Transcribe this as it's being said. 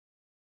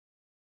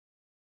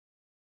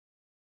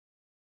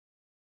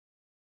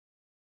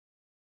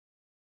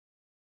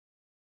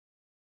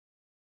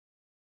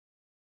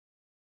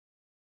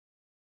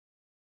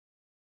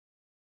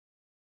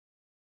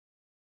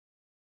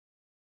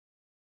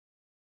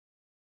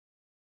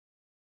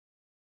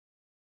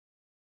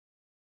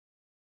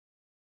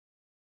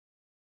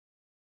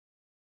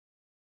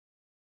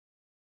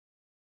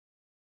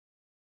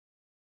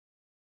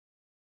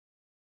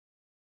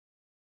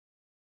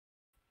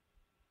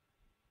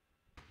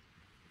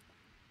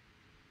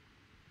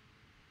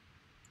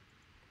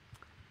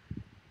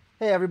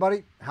Hey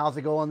everybody, how's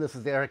it going? This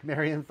is Eric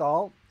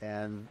Marienthal,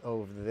 and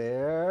over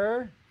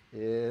there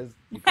is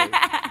the great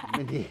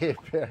Mindi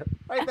Abair.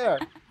 Right there,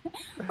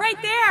 Right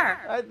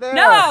there. right there.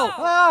 No,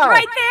 Oh!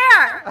 right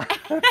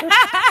there.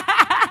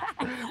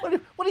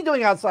 What are you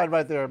doing outside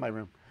right there in my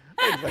room?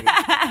 Wait a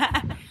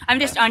second.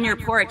 I'm just on your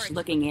porch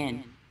looking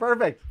in.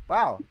 Perfect.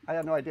 Wow, I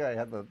had no idea I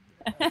had the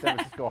San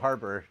Francisco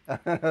Harbor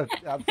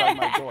outside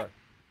my door.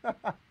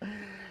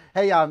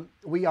 Hey,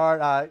 we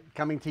are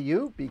coming to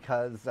you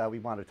because we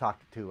want to talk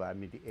to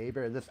Mindi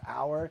Abair this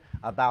hour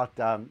about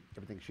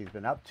everything she's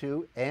been up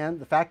to and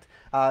the fact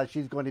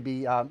she's going to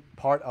be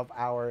part of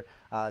our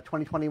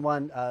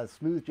 2021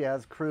 Smooth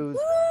Jazz Cruise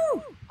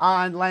Woo!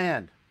 on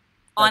land.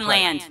 On That's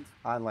right, land.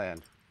 on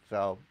land.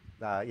 So,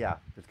 yeah,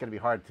 it's going to be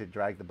hard to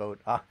drag the boat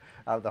out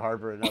of the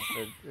harbor and up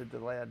into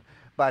land.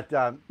 But,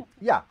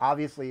 yeah,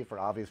 obviously, for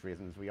obvious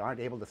reasons, we aren't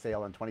able to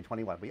sail in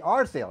 2021. We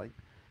are sailing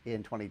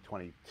in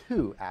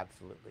 2022,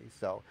 absolutely.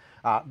 So,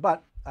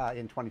 but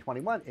in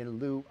 2021, in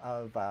lieu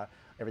of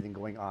everything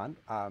going on,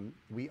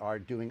 we are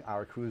doing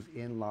our cruise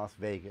in Las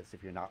Vegas,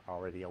 if you're not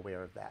already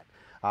aware of that.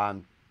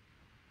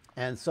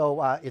 And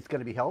so it's going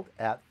to be held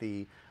at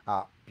the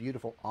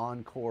beautiful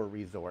Encore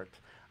Resort.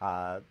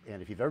 And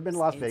if you've ever been to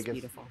Las Vegas,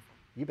 beautiful.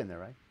 You've been there,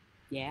 right?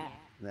 Yeah.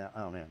 Yeah.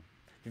 Oh, man.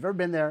 If you've ever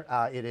been there,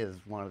 it is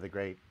one of the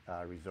great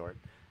resort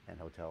and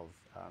hotels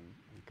and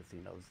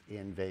casinos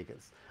in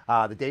Vegas.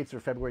 The dates are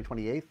February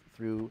 28th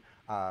through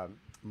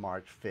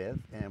March 5th,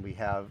 and we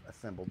have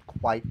assembled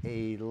quite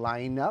a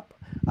lineup.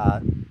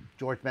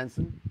 George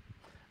Benson,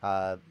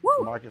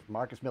 Marcus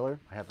Miller.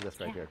 I have the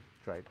list right here.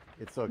 That's right.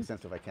 It's so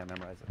extensive I can't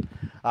memorize it.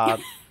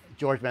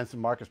 George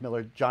Benson, Marcus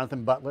Miller,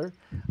 Jonathan Butler,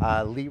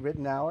 Lee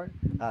Rittenauer,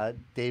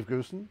 Dave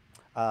Grusin,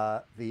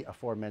 the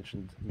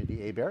aforementioned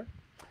Mindi Abair,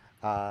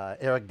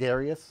 Eric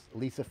Darius,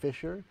 Lisa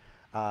Fisher,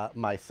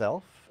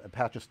 myself,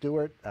 Patrick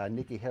Stewart,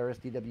 Nikki Harris,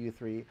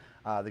 DW3,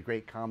 the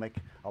great comic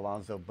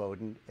Alonzo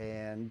Bowden,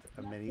 and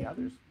many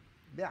others.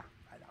 Yeah,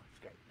 I know, it's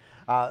great.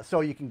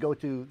 So you can go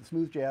to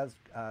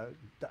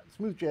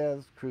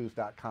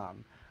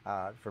smoothjazzcruise.com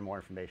for more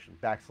information,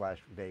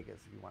 /Vegas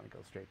if you want to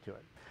go straight to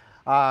it.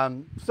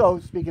 So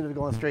speaking of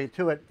going straight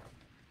to it,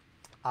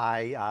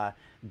 I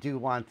do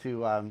want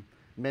to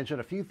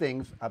mention a few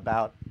things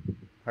about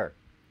her.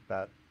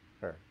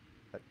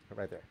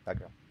 Right there, that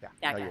girl. Yeah.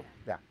 That no, guy. you.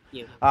 Yeah.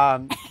 You.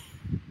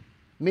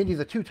 Mindy's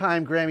a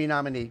two-time Grammy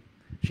nominee.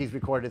 She's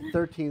recorded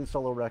 13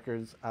 solo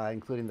records,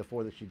 including the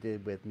 4 that she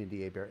did with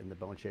Mindi Abair and the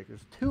Bone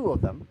Shakers. 2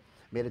 of them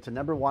made it to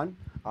 #1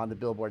 on the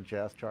Billboard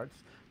Jazz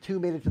charts. 2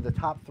 made it to the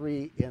top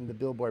 3 in the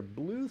Billboard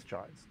Blues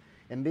charts.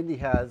 And Mindy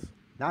has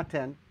not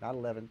 10, not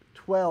 11,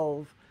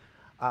 12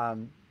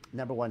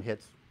 #1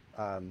 hits,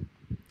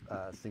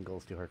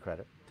 singles to her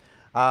credit.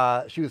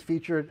 She was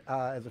featured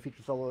as a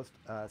featured soloist,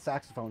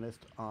 saxophonist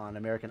on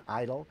American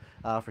Idol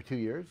for 2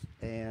 years,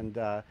 and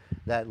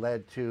that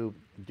led to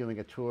doing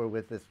a tour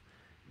with this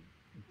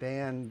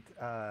band,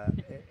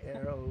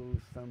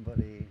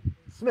 Aerosmith.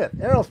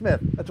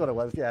 That's what it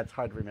was. Yeah, it's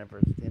hard to remember.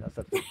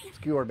 Such an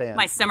obscure band.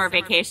 My summer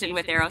vacation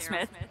with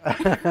Aerosmith.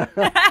 Yeah,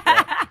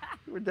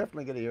 we're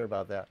definitely going to hear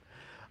about that.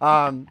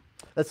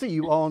 Let's see.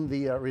 You own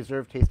the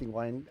Reserve Tasting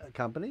Wine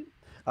Company.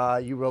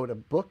 You wrote a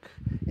book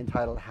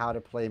entitled How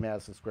to Play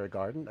Madison Square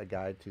Garden, A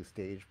Guide to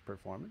Stage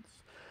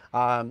Performance.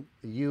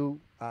 You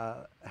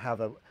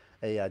have a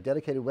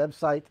dedicated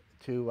website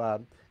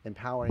to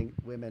empowering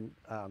women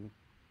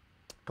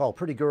called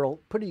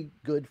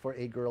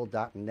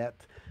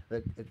prettygoodforagirl.net.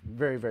 It's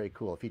very, very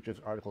cool. It features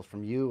articles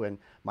from you and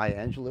Maya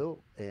Angelou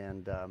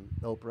and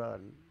Oprah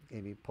and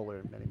Amy Poehler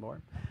and many more.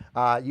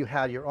 You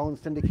had your own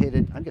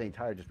syndicated, I'm getting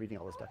tired just reading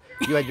all this stuff.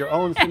 You had your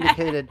own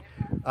syndicated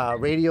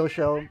radio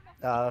show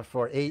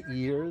for 8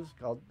 years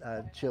called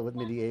Chill with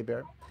Mindi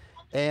Abair.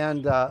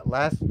 And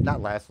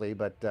not lastly,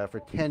 but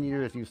for 10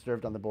 years you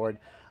served on the board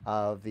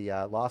of the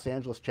Los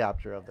Angeles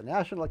chapter of the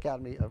National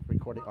Academy of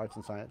Recording Arts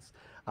and Science,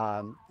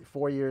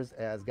 4 years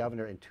as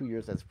governor and 2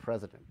 years as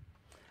president.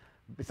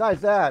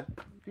 Besides that,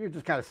 you're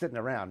just kind of sitting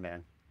around,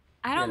 man.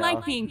 I don't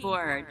like being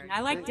bored.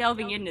 I like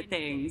delving into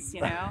things,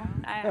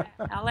 I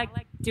like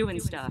doing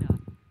stuff.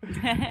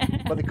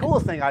 But the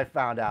coolest thing I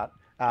found out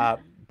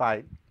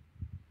by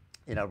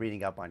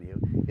reading up on you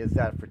is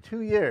that for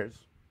 2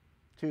 years,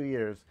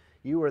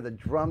 you were the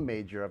drum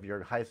major of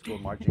your high school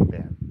marching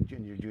band,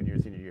 junior,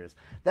 senior years.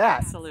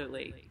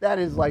 Absolutely. That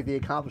is like the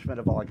accomplishment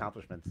of all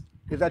accomplishments.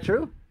 Is that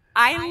true?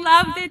 I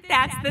love that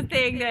that's the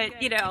thing that,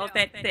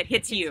 that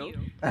hits you.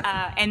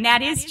 And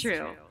that is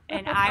true.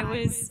 And I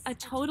was a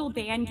total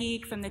band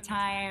geek from the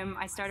time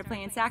I started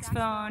playing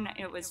saxophone.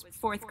 It was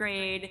 4th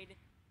grade,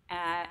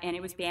 and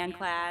it was band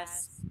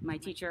class. My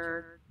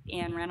teacher,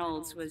 Ann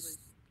Reynolds, was,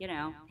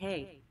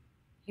 hey,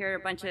 here are a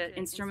bunch of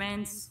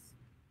instruments,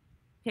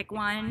 pick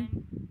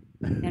one,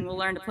 and we'll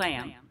learn to play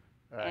them.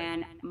 Right.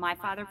 And my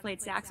father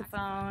played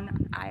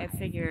saxophone. I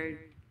figured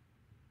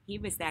he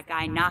was that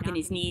guy knocking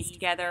his knees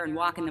together and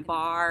walking the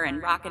bar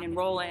and rocking and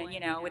rolling,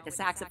 with the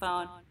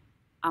saxophone.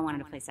 I wanted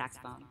to play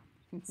saxophone.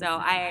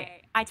 So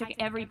I took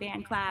every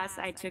band class.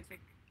 I took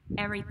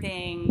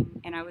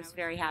everything, and I was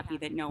very happy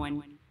that no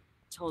one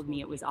told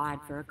me it was odd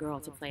for a girl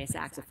to play a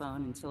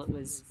saxophone until it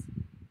was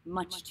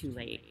much too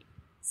late.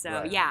 So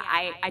Right. yeah,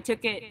 I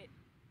took it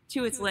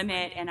to its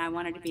limit, and I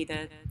wanted to be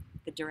the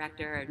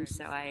director, and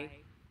so I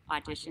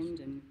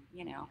auditioned and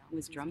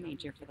was drum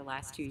major for the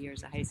last 2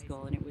 years of high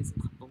school, and it was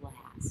a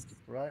blast.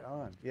 Right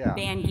on. Yeah.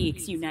 Band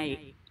geeks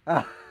unite.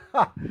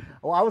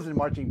 Well, I was in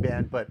marching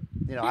band, but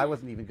I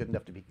wasn't even good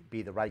enough to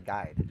be the right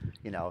guide.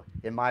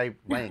 In my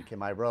rank, in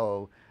my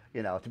row,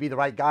 to be the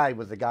right guide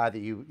was the guy that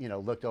you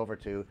looked over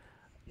to,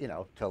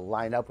 to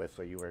line up with,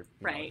 so you were,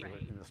 Right. you were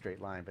in the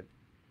straight line. But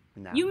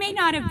no. You may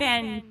not have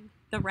been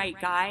the right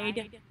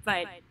guide,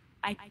 but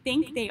I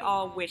think they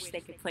all wish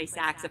they could play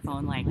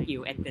saxophone like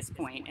you at this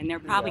point, and they're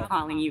probably Yeah.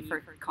 calling you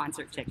for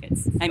concert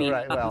tickets. I mean,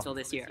 Right, up well, until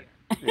this year.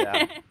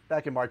 Yeah,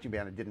 back in marching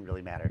band, it didn't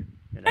really matter.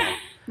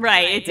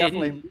 Right, it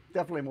didn't.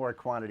 Definitely more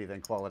quantity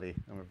than quality,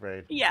 I'm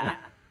afraid. Yeah,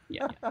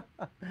 yeah.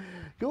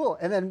 Cool.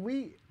 And then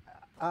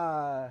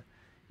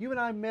you and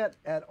I met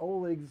at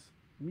Oleg's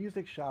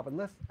music shop. I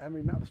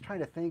was trying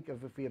to think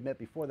of if we had met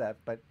before that,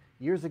 but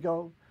years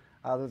ago,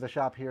 there was a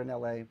shop here in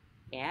LA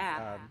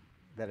Yeah.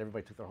 that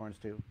everybody took their horns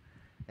to.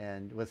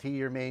 And was he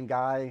your main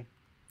guy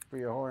for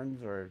your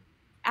horns, or?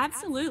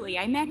 Absolutely.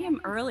 I met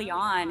him early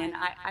on, and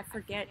I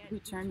forget who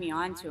turned me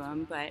on to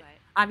him, but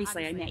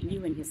obviously I met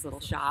you in his little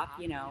shop.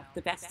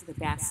 The best of the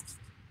best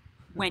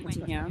went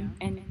to him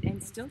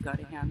and still go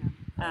to him.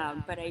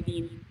 But I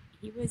mean,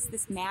 he was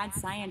this mad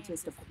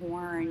scientist of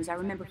horns. I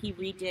remember he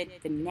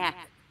redid the neck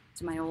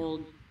to my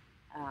old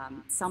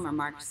Summer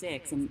Mark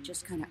VI and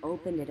just kind of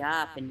opened it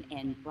up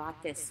and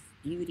brought this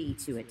beauty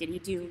to it. Did he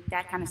do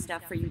that kind of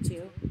stuff for you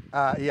too?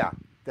 Yeah,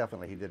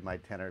 definitely. He did my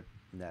tenor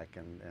neck,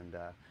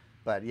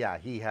 but yeah,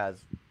 he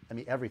has,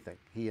 everything.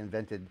 He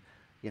invented,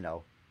 he's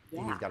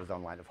got his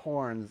own line of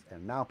horns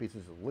and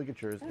mouthpieces and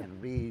ligatures and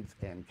reeds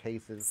and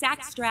cases.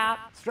 Sax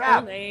strap.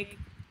 Strap. Leg.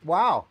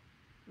 Wow,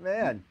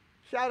 man,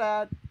 shout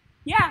out.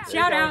 Yeah, There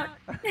you shout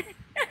go.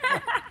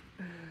 out.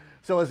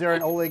 So is there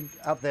an Oleg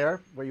up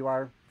there where you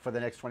are for the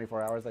next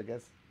 24 hours, I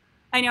guess?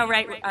 I know,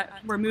 right?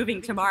 We're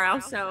moving tomorrow,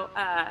 so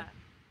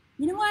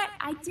you know what?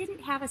 I didn't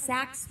have a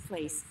sax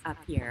place up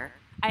here.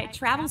 I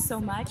travel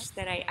so much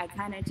that I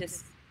kind of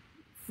just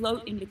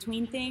float in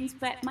between things,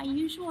 but my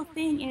usual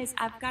thing is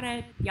I've got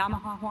a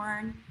Yamaha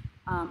horn.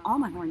 All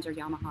my horns are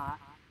Yamaha,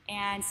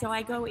 and so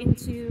I go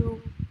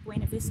into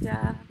Buena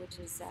Vista, which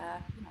is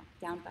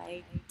down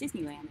by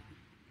Disneyland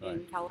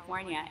in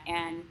California,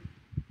 and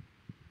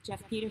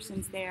Jeff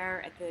Peterson's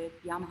there at the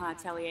Yamaha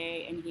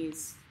atelier, and he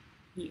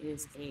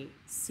is a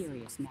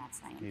serious mad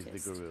scientist.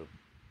 He's the guru.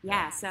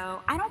 Yeah,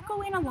 so I don't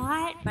go in a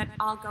lot, but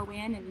I'll go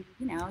in and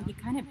you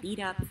kind of beat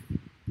up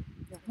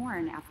the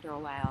horn after a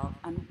while.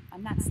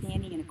 I'm not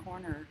standing in a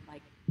corner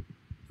like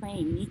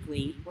playing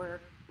meekly. We're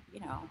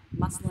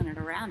muscling it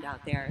around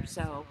out there.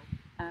 So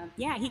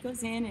yeah, he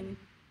goes in and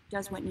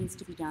does what needs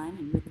to be done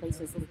and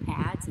replaces little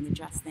pads and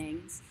adjusts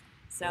things.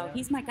 So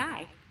he's my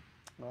guy.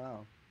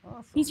 Wow,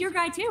 awesome. He's your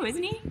guy too,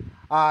 isn't he?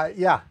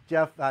 Yeah,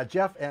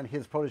 Jeff and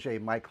his protege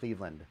Mike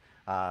Cleveland.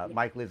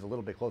 Mike lives a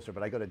little bit closer,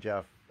 but I go to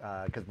Jeff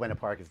because Buena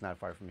Park is not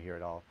far from here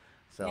at all.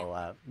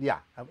 So yeah,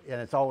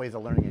 and it's always a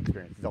learning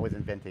experience. It's always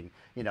inventing.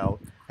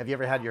 Have you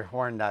ever had your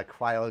horn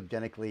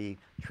cryogenically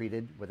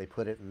treated, where they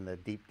put it in the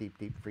deep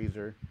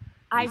freezer?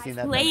 I've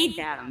played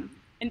them,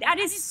 and that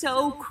is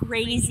so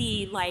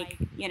crazy, like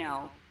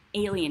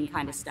alien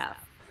kind of stuff.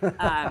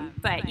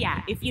 But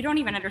yeah, if you don't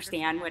even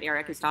understand what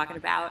Eric is talking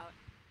about,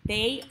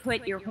 they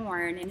put your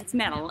horn, and it's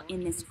metal,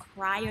 in this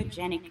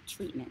cryogenic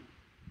treatment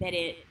that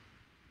it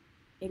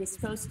is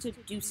supposed to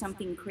do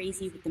something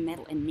crazy with the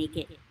metal and make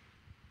it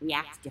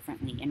react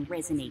differently and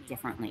resonate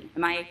differently.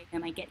 Am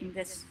I getting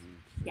this?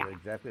 Yeah. You're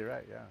exactly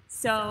right, yeah.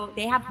 So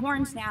they have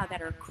horns now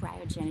that are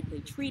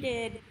cryogenically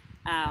treated.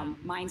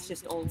 Mine's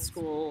just old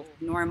school,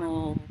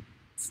 normal,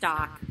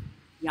 stock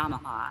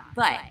Yamaha.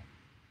 But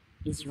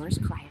is yours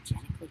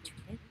cryogenically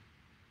treated?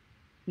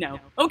 No.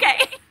 Okay.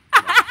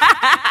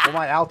 Well,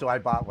 my alto I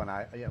bought when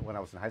I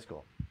was in high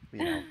school.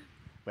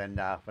 When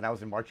I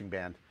was in marching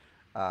band,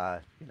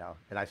 and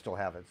I still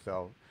have it.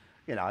 So,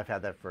 I've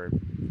had that for.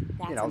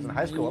 I was in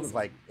high school. It was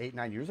like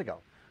 8-9 years ago.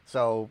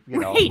 So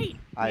Right.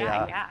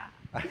 I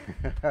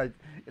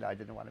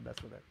didn't want to mess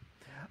with it.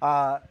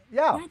 Yeah,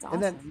 That's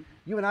and then awesome.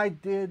 you and I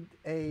did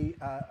a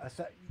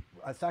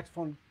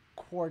saxophone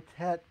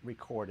quartet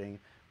recording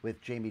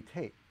with Jamie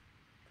Tate.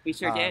 We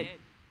sure did.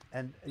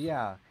 And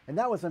yeah, and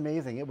that was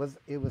amazing. It was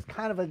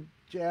kind of a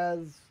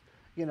jazz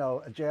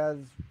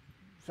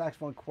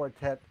saxophone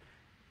quartet,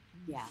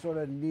 Yeah. sort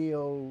of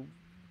neo,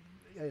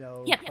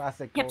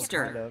 classical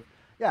hipster. kind of.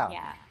 Yeah.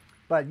 Yeah.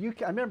 But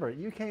I remember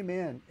you came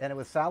in, and it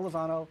was Sal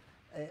Lozano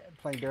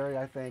playing Barry,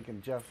 I think,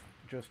 and Jeff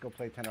Driscoll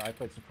played tenor. I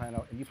played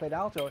soprano, and you played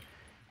alto,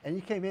 and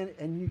you came in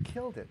and you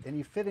killed it, and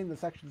you fit in the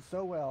section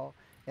so well.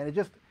 And it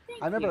just,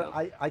 I remember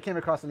I came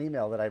across an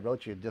email that I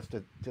wrote you just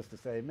to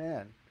say,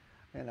 man,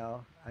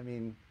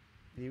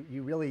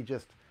 you really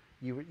just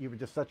you were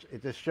just such.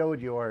 It just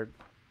showed your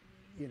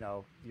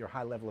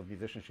high level of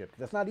musicianship.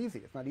 That's not easy.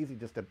 It's not easy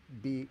just to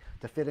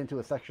fit into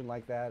a section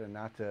like that and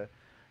not to,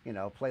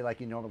 play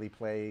like you normally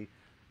play,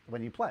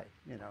 when you play,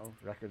 you know,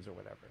 records or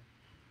whatever.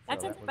 So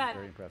That's a, that was but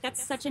very impressive.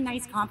 that's such a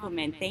nice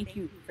compliment. Thank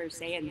you for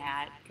saying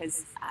that,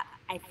 because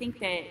I think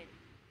that,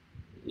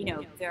 you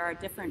know, there are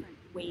different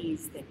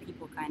ways that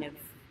people kind of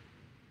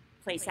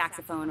play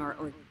saxophone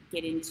or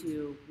get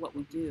into what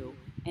we do.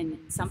 And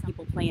some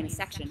people play in a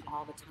section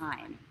all the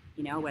time,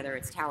 you know, whether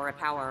it's Tower of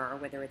Power or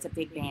whether it's a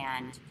big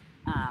band,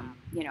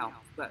 you know,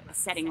 but a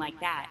setting like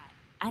that.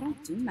 I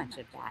don't do much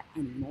of that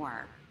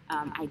anymore.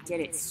 I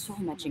did it so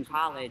much in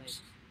college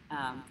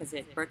because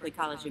at Berklee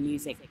College of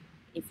Music,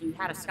 if you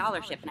had a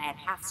scholarship, and I had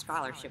half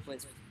scholarship,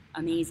 was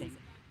amazing.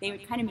 They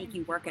would kind of make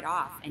you work it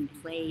off and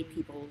play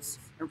people's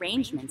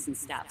arrangements and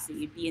stuff. So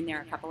you'd be in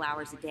there a couple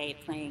hours a day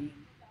playing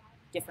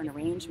different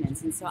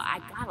arrangements. And so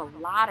I got a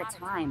lot of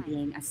time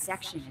being a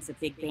section as a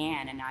big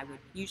band, and I would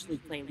usually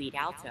play lead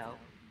alto.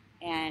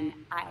 And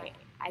I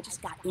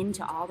just got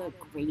into all the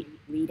great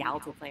lead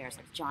alto players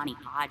like Johnny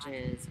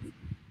Hodges. And,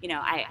 you know,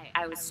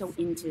 I was so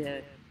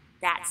into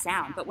that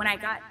sound. But when I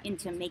got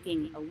into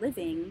making a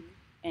living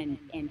and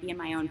being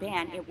my own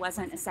band, it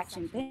wasn't a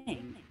section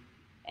thing.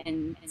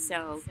 And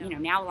so, you know,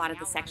 now a lot of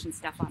the section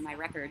stuff on my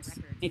records,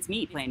 it's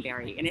me playing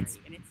Barry, and it's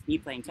me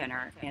playing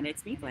tenor, and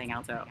it's me playing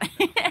alto.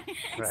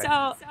 Right.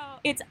 So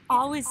it's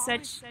always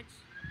such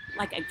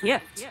like a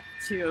gift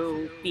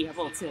to be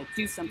able to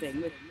do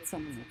something with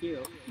someone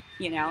like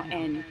you know,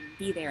 and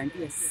be there and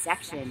be a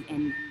section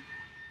and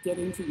get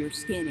into your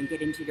skin and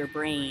get into your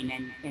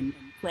brain and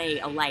play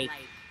alike.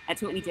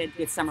 That's what we did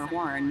with Summer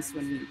Horns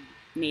when we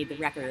made the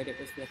record. It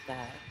was with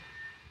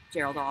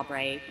Gerald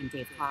Albright and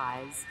Dave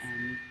Paz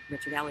and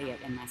Richard Elliott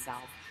and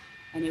myself.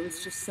 And it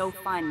was just so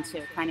fun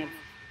to kind of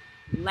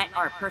let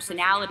our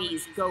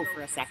personalities go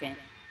for a second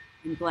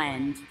and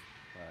blend,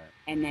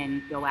 and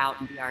then go out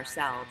and be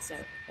ourselves. So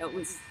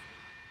it's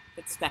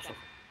special.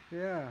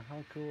 Yeah,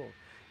 how cool.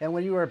 And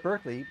when you were at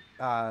Berklee,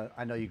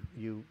 I know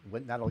you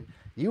went, not only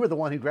you were the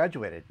one who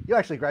graduated. You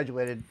actually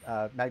graduated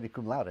magna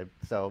cum laude.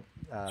 So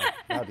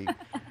laude.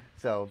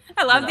 So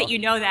I love that you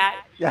know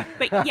that. Yeah.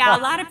 But yeah, a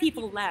lot of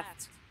people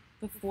left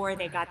before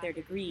they got their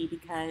degree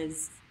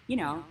because, you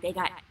know, they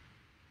got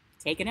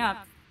taken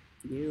up.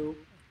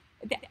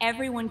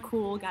 Everyone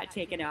cool got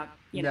taken up,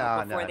 you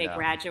know, before they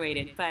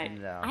graduated. But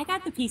I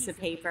got the piece of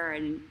paper,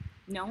 and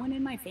no one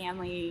in my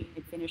family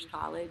had finished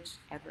college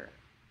ever.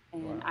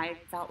 And I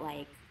felt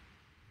like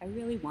I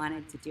really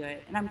wanted to do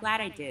it, and I'm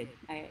glad I did.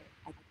 I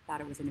thought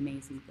it was an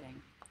amazing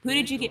thing. Who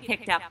did you get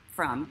picked up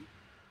from?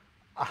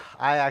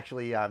 I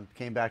actually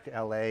came back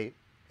to LA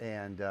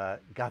and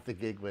got the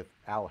gig with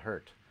Al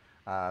Hurt,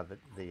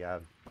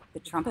 the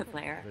trumpet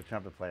player. The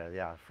trumpet player,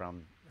 yeah,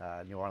 from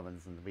New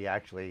Orleans, and we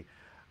actually.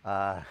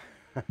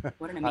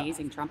 What an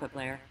amazing trumpet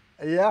player!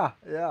 Yeah,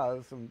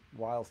 some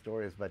wild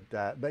stories,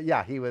 but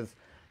yeah, he was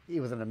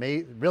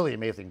an really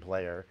amazing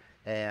player,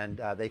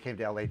 and they came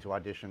to LA to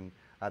audition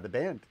the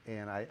band,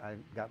 and I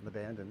got in the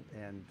band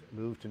and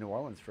moved to New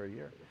Orleans for a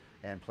year,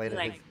 and played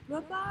like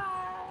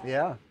goodbye.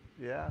 Yeah.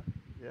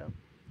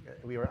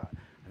 We were,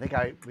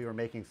 we were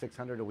making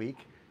 $600 a week,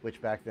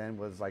 which back then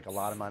was like a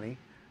lot of money,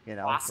 you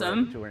know,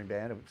 awesome. For a touring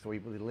band. So we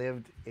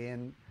lived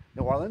in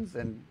New Orleans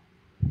and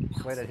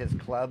played at his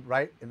club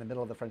right in the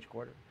middle of the French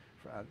Quarter,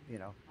 you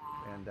know,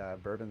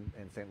 and Bourbon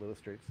and St. Louis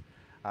streets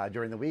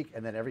during the week,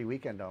 and then every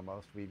weekend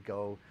almost we'd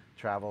go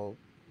travel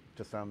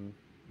to some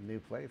new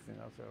place, you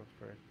know. So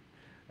for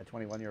a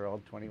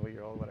 21-year-old,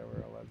 20-year-old, whatever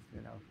it was,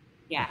 you know.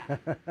 Yeah,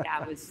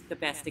 that was the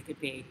best it could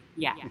be.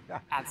 Yeah,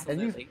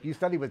 absolutely. And you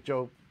studied with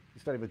Joe. You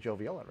studied with Joe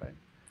Viola, right?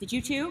 Did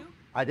you too?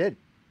 I did.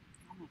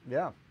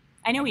 Yeah.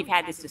 I know we've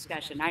had this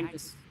discussion.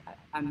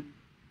 I'm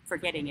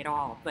forgetting it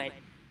all, but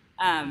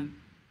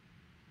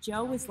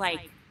Joe was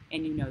like,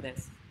 and you know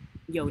this,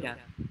 Yoda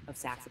of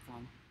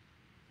saxophone.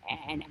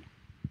 And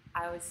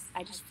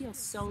I just feel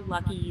so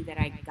lucky that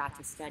I got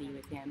to study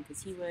with him,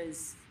 because he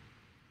was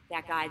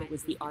that guy that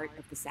was the art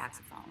of the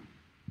saxophone.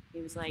 He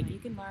was like, you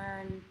can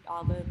learn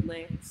all the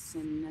licks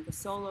and the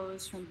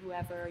solos from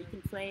whoever. You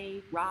can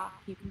play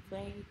rock, you can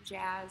play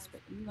jazz,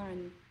 but you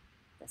learn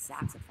the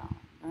saxophone.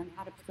 Learn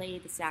how to play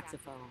the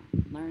saxophone.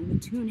 Learn the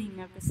tuning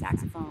of the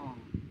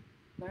saxophone.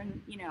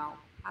 Learn, you know,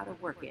 how to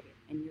work it,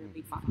 and you'll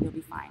be fine. You'll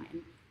be fine.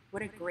 And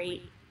what a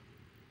great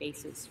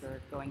basis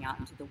for going out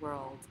into the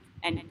world.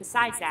 And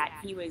besides that,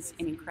 he was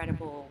an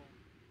incredible,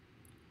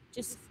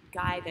 just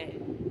guy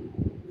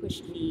that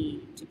pushed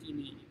me to be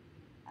me.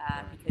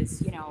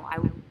 Because, you know, I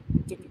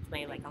didn't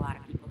play like a lot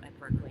of people at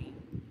Berklee.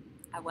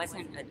 I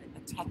wasn't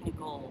a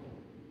technical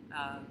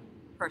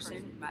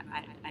person.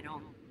 I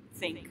don't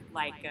think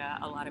like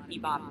a lot of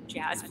bebop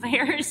jazz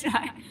players.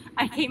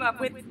 I came up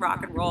with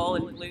rock and roll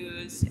and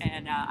blues,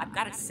 and I've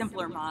got a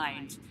simpler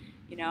mind.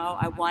 You know,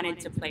 I wanted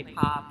to play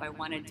pop. I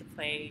wanted to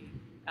play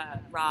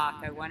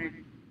rock. I wanted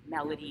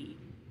melody.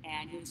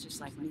 And he was just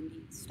like,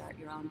 Mindy, start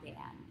your own band.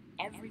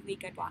 Every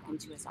week I'd walk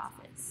into his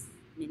office.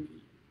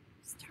 Mindy,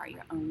 start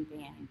your own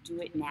band. Do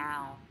it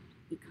now.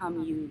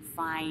 Become you.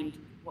 Find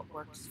what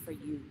works for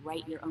you.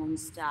 Write your own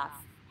stuff.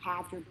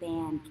 Have your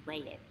band play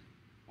it.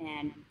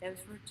 And those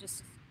were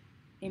just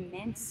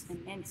immense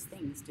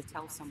things to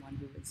tell someone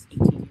who was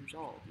 18 years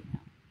old, you know.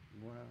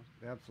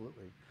 Wow,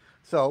 absolutely.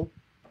 So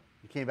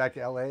you came back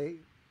to LA,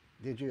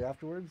 did you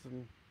afterwards?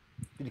 And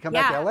did you come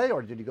back to Yeah, LA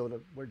or did you go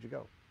to where'd you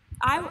go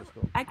I after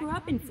school? I grew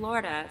up in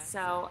Florida,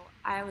 so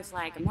I was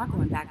like, I'm not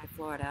going back to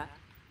Florida.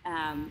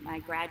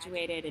 I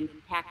graduated and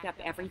packed up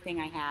everything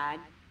I had.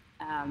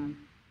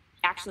 Um,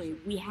 Actually,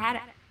 we had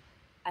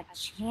a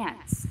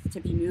chance to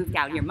be moved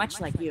out here,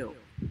 much like you,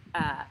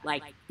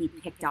 like be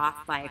picked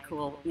off by a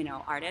cool,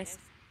 artist.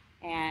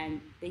 And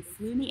they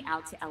flew me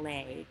out to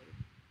LA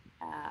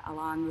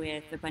along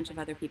with a bunch of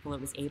other people.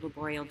 It was Abel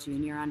Boreal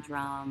Jr. on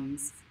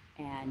drums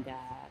and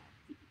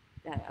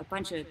a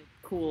bunch of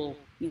cool,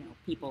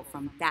 people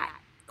from that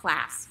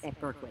class at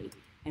Berkeley.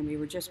 And we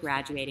were just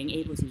graduating.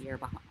 Abe was a year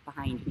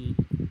behind me,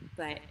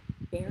 but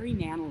Barry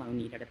Manilow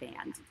needed a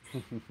band.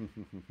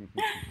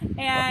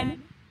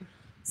 And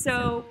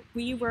so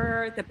we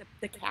were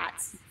the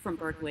cats from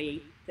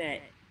Berkeley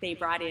that they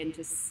brought in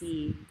to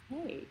see,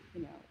 hey,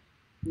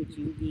 would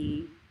you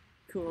be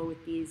cool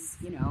with these,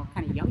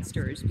 kind of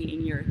youngsters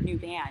being your new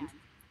band?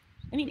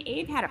 I mean,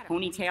 Abe had a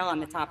ponytail on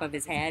the top of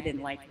his head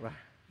and like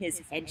his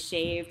head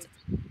shaved.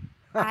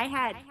 I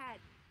had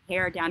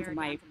hair down to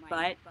my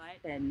butt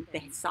and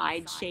the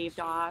sides shaved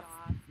off.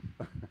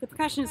 The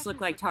percussionists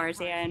looked like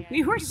Tarzan.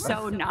 We were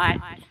so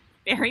not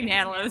Barry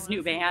Manilow's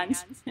new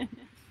band.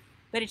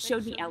 But it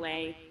showed me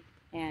LA,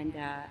 and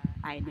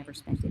I had never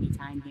spent any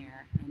time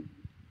here. And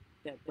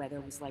the weather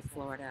was like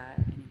Florida,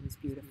 and it was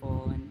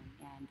beautiful. And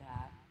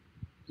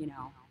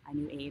I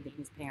knew Abe and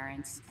his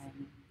parents,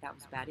 and that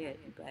was about it.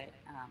 But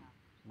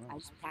I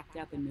just packed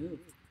up and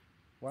moved.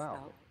 Wow.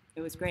 So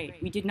it was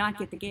great. We did not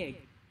get the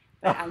gig,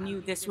 but I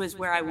knew this was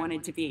where I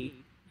wanted to be.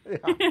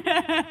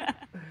 Yeah.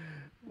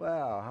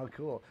 Wow, how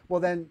cool. Well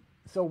then,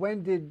 so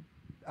when did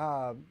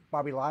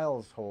Bobby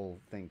Lyle's whole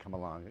thing come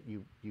along?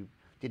 You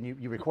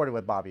recorded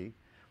with Bobby.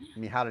 I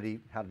mean, how did he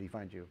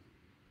find you at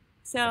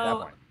that So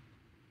point?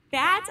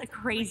 that's a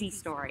crazy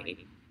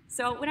story.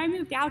 So when I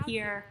moved out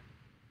here,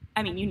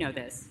 I mean, you know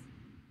this.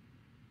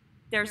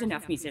 There's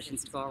enough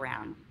musicians to go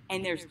around,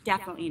 and there's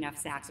definitely enough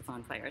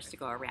saxophone players to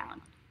go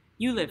around.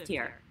 You lived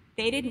here.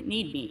 They didn't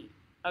need me,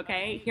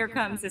 okay? Here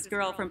comes this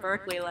girl from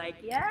Berkeley like,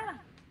 yeah,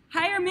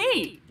 hire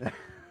me.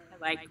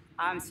 Like,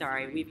 I'm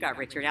sorry, we've got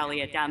Richard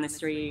Elliott down the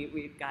street,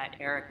 we've got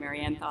Eric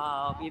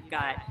Marienthal, we've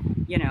got,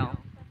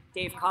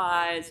 Dave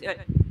Cause.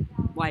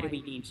 Why do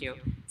we need you?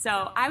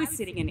 So I was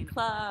sitting in the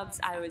clubs,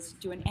 I was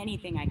doing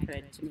anything I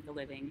could to make a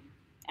living,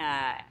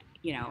 and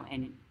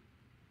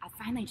I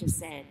finally just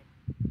said,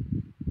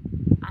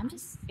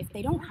 if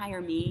they don't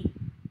hire me,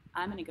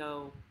 I'm gonna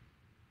go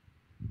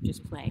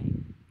just play.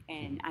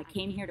 And I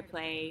came here to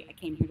play, I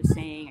came here to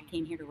sing, I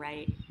came here to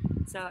write.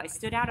 So I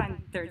stood out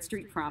on 3rd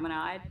Street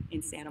Promenade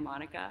in Santa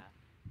Monica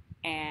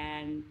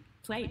and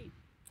played.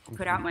 I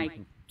put out my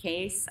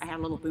case, I had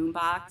a little boom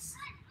box,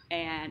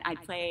 and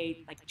I'd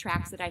play like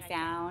tracks that I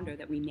found or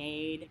that we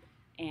made,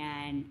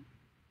 and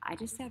I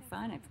just had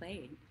fun, I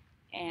played.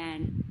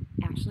 And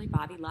actually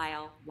Bobby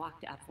Lyle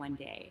walked up one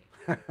day,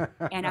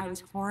 and I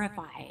was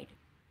horrified,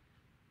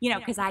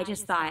 because I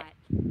just thought,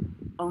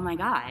 oh my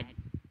God,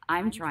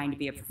 I'm trying to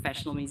be a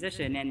professional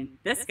musician, and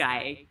this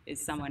guy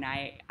is someone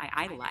I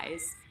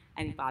idolize.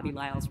 I think Bobby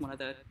Lyle's one of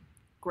the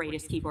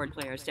greatest keyboard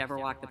players to ever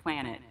walk the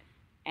planet.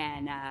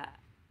 And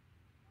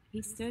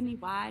he stood and he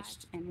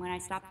watched, and when I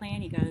stopped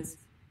playing, he goes,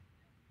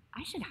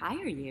 I should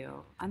hire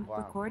you. I'm Wow.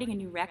 recording a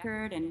new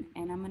record, and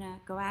I'm going to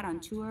go out on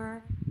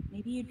tour.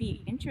 Maybe you'd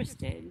be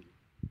interested.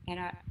 And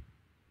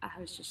I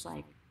was just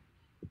like,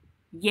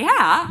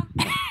 yeah.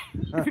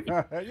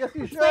 Yes,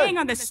 you should. Playing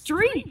on the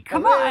street.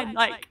 Come on.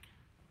 Like,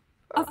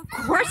 of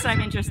course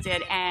I'm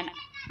interested. And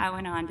I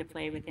went on to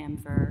play with him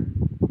for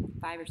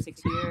 5 or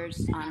 6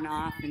 years on and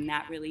off, and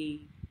that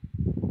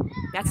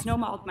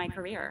snowballed my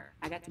career.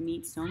 I got to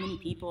meet so many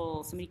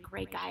people, so many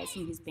great guys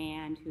in his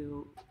band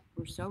who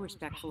were so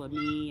respectful of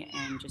me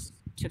and just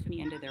took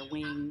me under their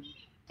wing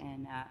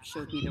and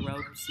showed me the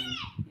ropes.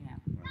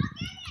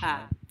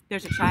 And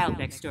there's a child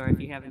next door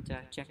if you haven't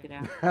checked it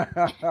out.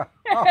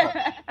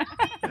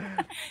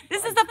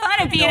 This is the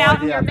fun of being out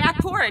on your back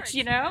porch,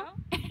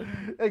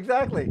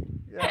 Exactly.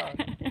 Yeah.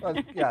 Well,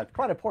 yeah, it's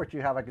quite a porch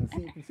you have. You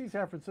can see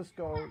San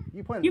Francisco.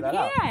 You pointed You that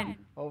out can.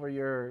 over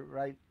your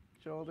right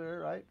shoulder,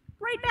 right?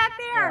 Right back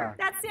there.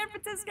 Yeah. That's San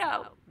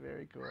Francisco.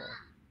 Very cool.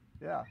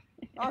 Yeah.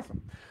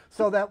 Awesome.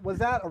 So was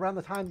that around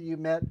the time that you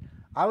met?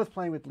 I was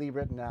playing with Lee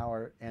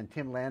Rittenauer, and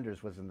Tim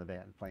Landers was in the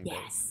band playing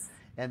bass.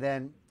 Yes.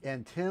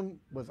 And Tim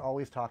was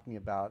always talking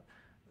about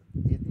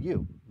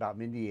about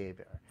Mindi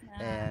Abair.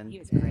 And he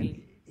was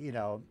great.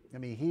 I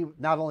mean, he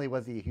not only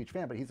was he a huge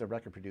fan, but he's a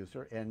record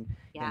producer, and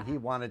he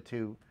wanted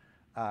to.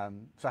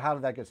 So how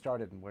did that get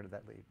started, and where did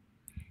that lead?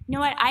 You know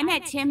what? I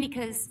met Tim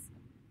because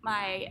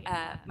my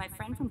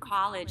friend from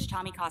college,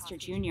 Tommy Coster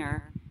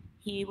Jr.,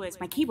 he was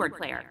my keyboard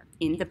player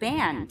in the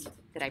band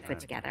that I put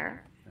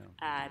together.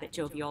 That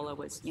Joe Viola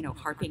was,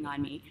 harping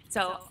on me.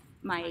 So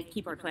my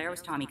keyboard player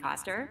was Tommy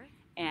Coster,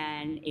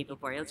 and Abel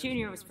Boreal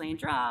Jr. was playing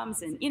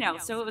drums, and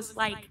so it was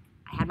like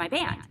I had my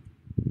band.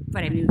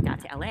 But I moved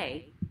out to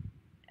LA.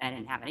 I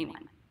didn't have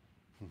anyone.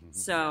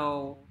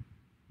 So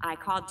I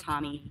called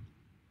Tommy,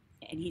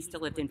 and he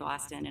still lived in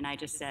Boston, and I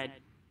just said,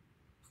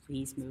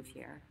 please move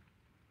here.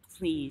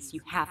 Please,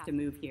 you have to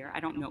move here. I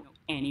don't know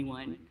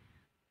anyone.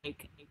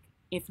 Like,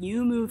 if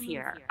you move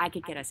here, I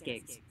could get us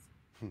gigs.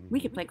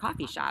 We could play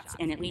coffee shops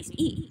and at least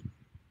eat.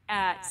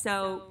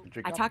 So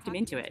I talked him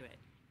into it.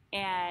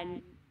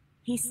 And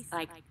he's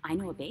like, I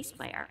know a bass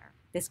player,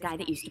 this guy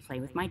that used to play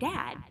with my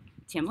dad,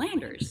 Tim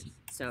Landers.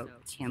 So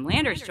Tim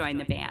Landers joined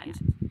the band.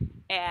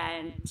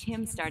 And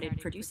Tim started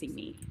producing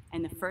me.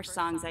 And the first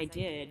songs I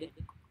did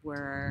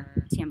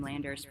were Tim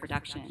Landers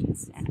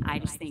productions. And I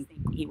just think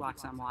he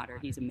walks on water.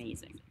 He's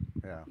amazing.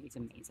 Yeah. He's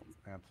amazing.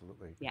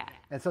 Absolutely. Yeah.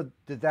 And so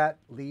did that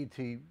lead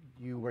to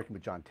you working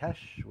with John Tesh?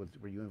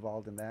 Were you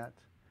involved in that?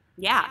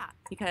 Yeah,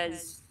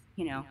 because,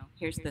 you know,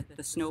 here's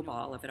the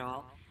snowball of it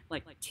all.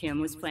 Like, Tim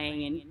was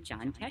playing in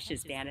John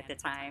Tesh's band at the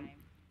time.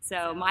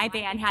 So my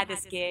band had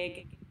this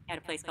gig at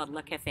a place called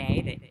Le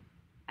Café that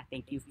I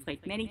think you've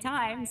played many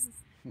times.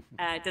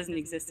 It doesn't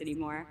exist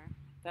anymore.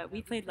 But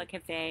we played Le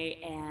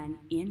Café, and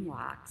in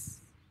walks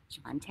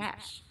John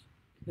Tesh,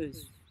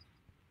 who's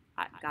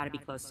got to be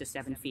close to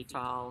 7 feet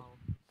tall,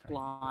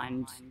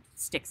 blonde,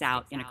 sticks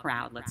out in a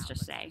crowd, let's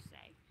just say.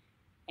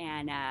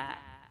 And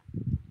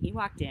he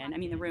walked in. I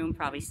mean, the room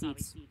probably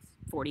seats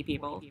 40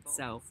 people,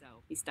 so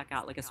he stuck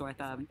out like a sore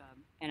thumb.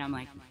 And I'm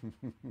like,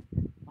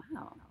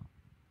 wow,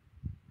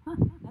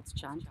 that's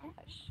John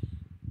Tesh.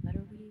 What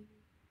are we?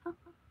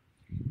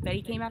 But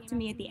he came up to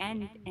me at the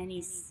end, and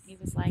he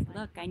was like,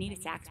 look, I need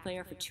a sax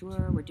player for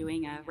tour. We're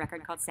doing a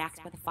record called Sax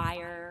by the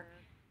Fire,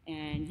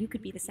 and you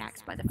could be the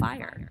sax by the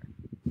fire.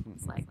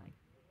 It's like,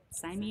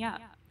 sign me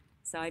up.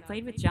 So I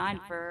played with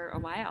John for a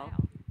while,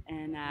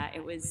 and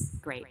it was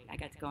great. I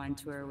got to go on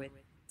tour with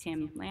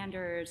Tim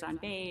Landers on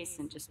bass,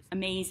 and just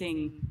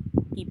amazing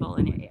people,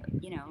 and it,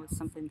 you know, it was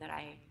something that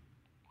I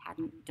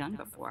hadn't done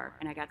before,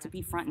 and I got to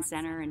be front and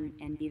center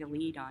and be the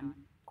lead on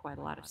quite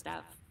a lot of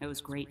stuff. It was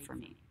great for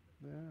me.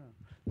 Yeah.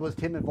 Was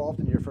Tim involved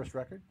in your first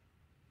record?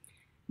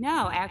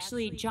 No,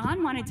 actually,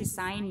 John wanted to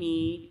sign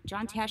me.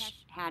 John Tesh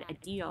had a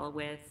deal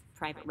with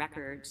Private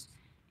Records,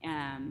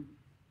 and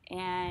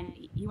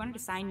he wanted to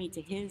sign me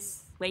to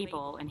his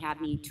label and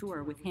have me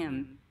tour with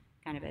him,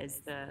 kind of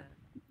as the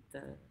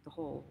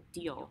whole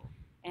deal.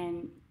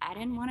 And I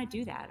didn't want to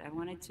do that. I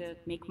wanted to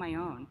make my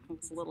own. I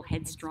was a little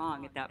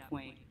headstrong at that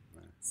point.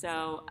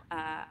 So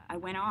I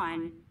went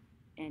on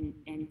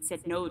and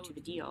said no to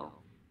the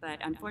deal. But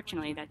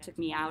unfortunately, that took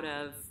me out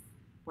of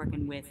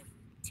working with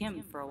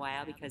Tim for a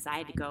while, because I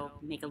had to go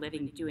make a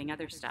living doing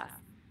other stuff.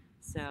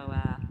 So,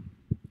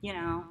 you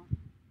know,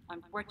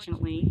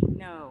 unfortunately,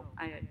 no,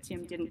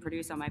 Tim didn't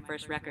produce on my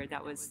first record.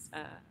 That was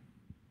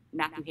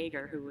Matthew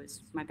Hager, who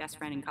was my best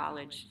friend in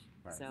college.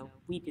 Right. So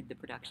we did the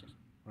production.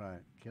 Right.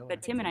 Killer.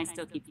 But Tim and I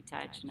still keep in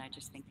touch, and I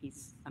just think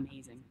he's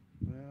amazing.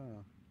 Yeah.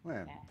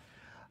 Man. Yeah.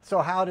 So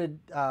how did,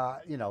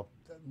 you know,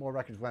 more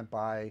records went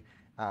by.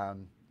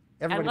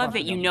 I love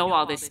that you know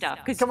all this stuff,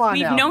 because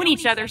we've known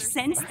each other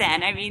since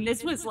then. I mean,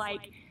 this was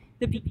like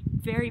the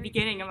very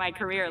beginning of my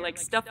career, like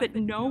stuff that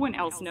no one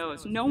else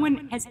knows. No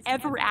one has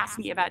ever asked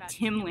me about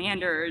Tim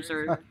Landers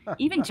or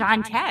even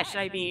John Tesh.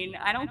 I mean,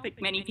 I don't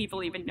think many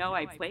people even know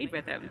I played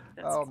with him.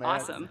 That's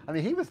awesome. I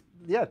mean, he was,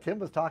 yeah, Tim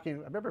was talking.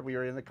 I remember we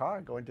were in the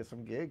car going to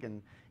some gig,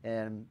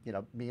 and you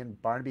know, me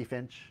and Barnaby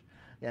Finch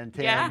and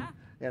Tim,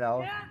 you know.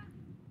 Yeah.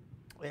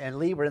 And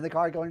Lee were in the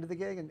car going to the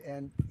gig,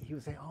 and he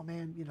was saying, "Oh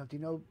man, you know, do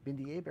you know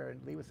Mindi Abair?"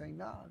 And Lee was saying,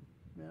 "No,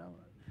 you know,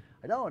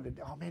 I don't." And,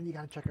 "Oh man, you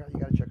got to check her out.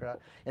 You got to check her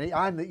out." And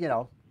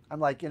I'm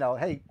like, you know,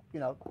 hey, you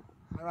know,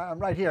 I'm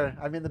right here.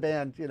 I'm in the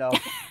band. You know,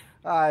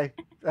 hi.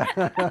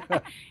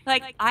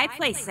 Like, I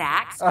play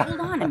sax. Hold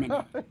on a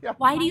minute. Yeah.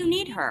 Why do you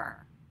need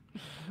her?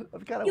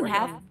 You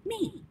have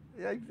me.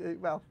 Yeah.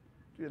 Well,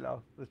 you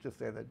know, let's just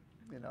say that,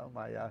 you know,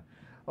 my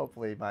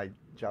hopefully my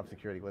job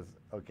security was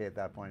okay at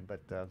that point,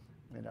 but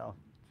you know.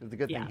 It was a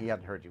good thing he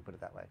hadn't heard you, put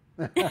it that way.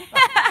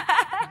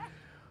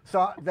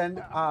 So then,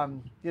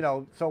 you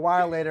know, so a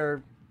while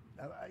later,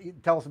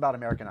 tell us about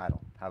American Idol.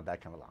 How did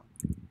that come along?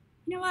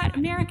 You know what?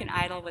 American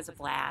Idol was a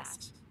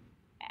blast.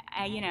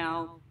 You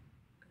know,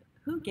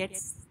 who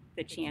gets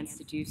the chance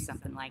to do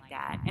something like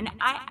that? And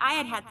I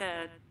had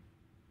the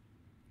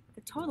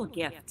total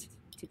gift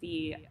to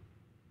be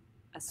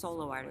a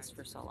solo artist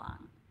for so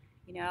long.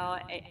 You know,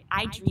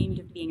 I dreamed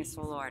of being a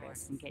solo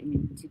artist and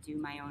getting to do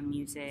my own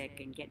music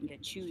and getting to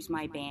choose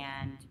my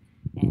band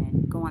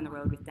and go on the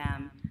road with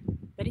them.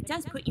 But it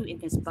does put you in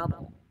this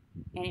bubble.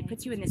 And it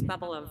puts you in this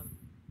bubble of,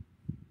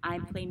 I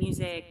play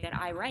music that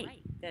I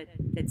write,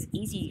 that's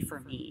easy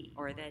for me,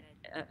 or that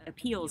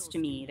appeals to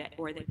me,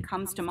 or that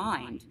comes to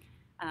mind.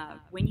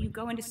 When you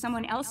go into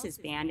someone else's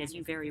band, as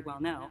you very well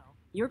know,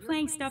 you're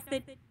playing stuff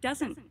that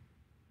doesn't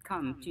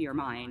come to your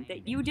mind,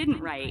 that you didn't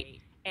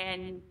write.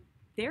 And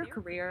their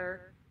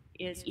career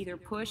is either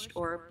pushed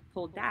or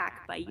pulled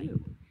back by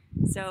you.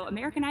 So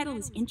American Idol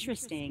is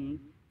interesting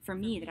for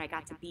me, that I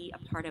got to be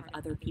a part of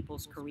other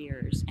people's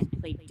careers and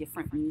play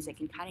different music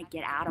and kind of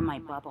get out of my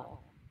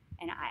bubble.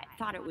 And I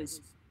thought it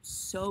was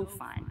so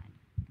fun.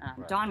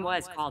 Don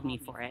Was called me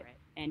for it,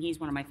 and he's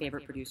one of my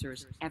favorite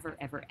producers ever,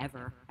 ever,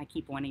 ever. I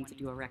keep wanting to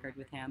do a record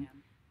with him.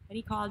 But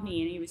he called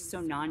me, and he was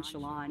so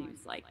nonchalant. He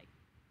was like,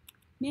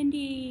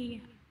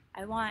 Mindy,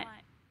 I want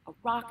a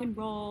rock and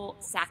roll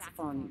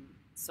saxophone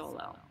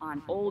solo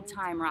on old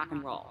time rock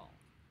and roll.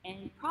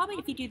 And probably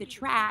if you do the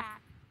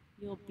track,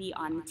 you'll be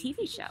on the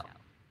TV show.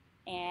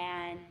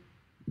 And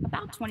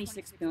about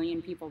 26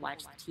 million people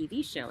watch the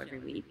TV show every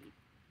week.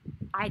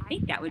 I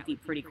think that would be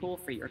pretty cool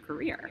for your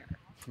career.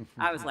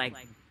 I was like,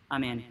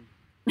 I'm in.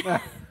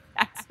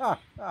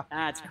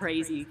 That's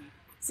crazy.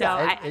 So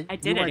Yeah, I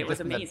did it. It was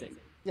amazing.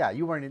 Yeah,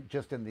 you weren't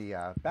just in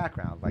the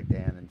background like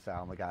Dan and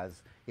Sal and the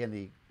guys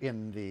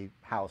in the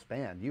house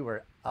band. You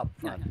were up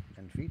front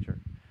and featured.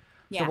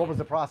 Yeah. So what was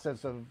the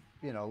process of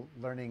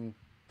learning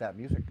that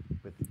music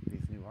with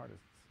these new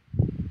artists?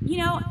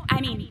 I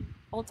mean,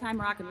 old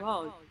time rock and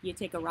roll. You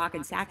take a rock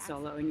and sax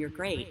solo and you're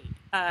great.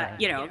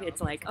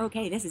 It's like,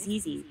 okay, this is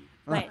easy.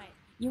 But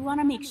you want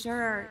to make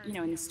sure,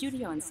 in the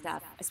studio and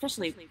stuff.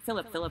 Especially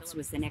Philip Phillips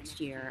was the next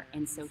year,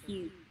 and so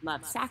he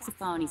loves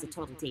saxophone. He's a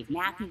total Dave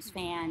Matthews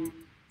fan.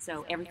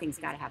 So everything's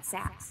got to have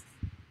sax.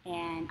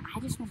 And I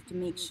just wanted to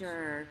make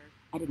sure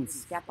I didn't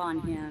step on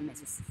him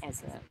as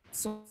a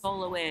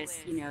soloist,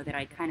 that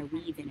I kind of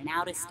weave in and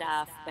out of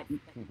stuff, but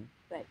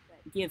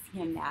give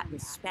him that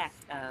respect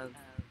of,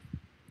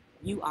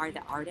 you are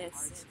the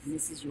artist, and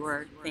this is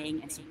your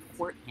thing, and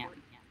support him.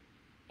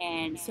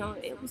 And so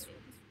it was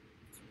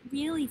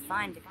really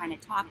fun to kind of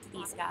talk to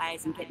these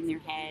guys and get in their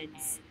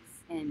heads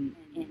and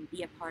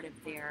be a part of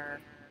their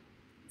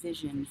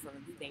vision for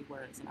who they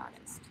were as an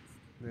artist.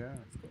 Yeah,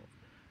 that's cool.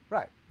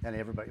 Right, and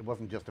everybody. It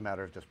wasn't just a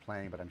matter of just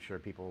playing, but I'm sure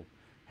people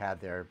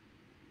had their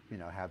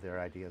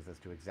ideas as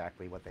to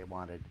exactly what they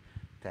wanted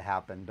to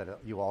happen. But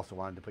you also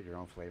wanted to put your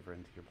own flavor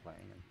into your playing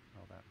and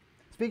all that.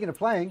 Speaking of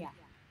playing,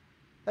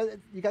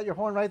 you got your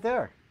horn right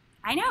there.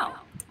 I know.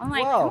 I'm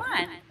like, Whoa. Come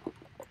on. You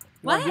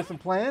What? want to do some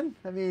playing?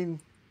 I mean,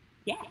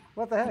 Yeah.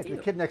 what the heck? The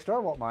kid next door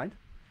won't mind.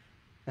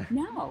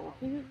 No.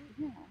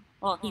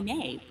 Well, he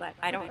may, but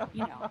I don't.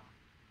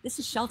 This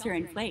is shelter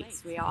in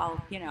place. We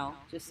all,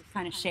 just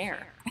kind of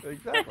share.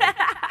 Exactly.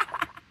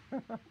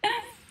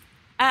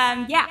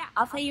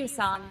 I'll play you a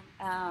song.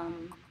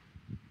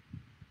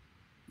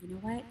 You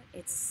know what?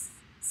 It's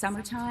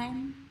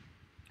summertime.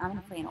 I'm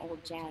going to play an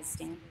old jazz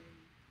standard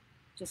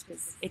just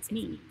because it's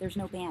me. There's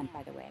no band,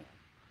 by the way.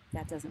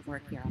 That doesn't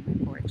work here on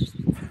my porch.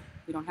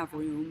 We don't have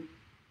room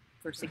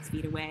for 6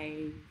 feet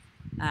away.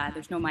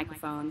 There's no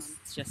microphones.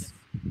 It's just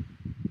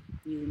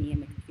you, me,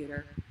 and the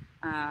computer.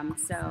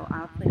 So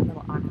I'll play a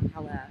little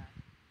acapella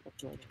of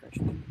George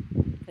Gershwin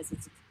because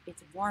it's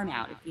warm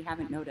out. If you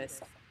haven't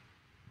noticed,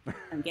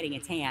 I'm getting a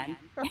tan.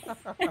 All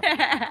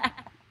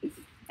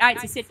right,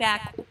 so sit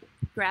back,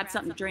 grab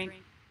something to drink.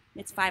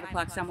 It's 5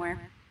 o'clock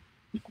somewhere.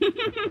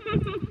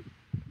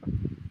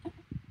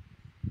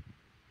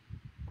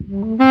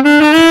 I'm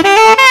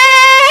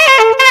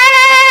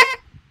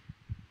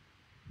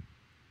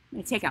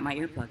gonna take out my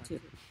earplug too.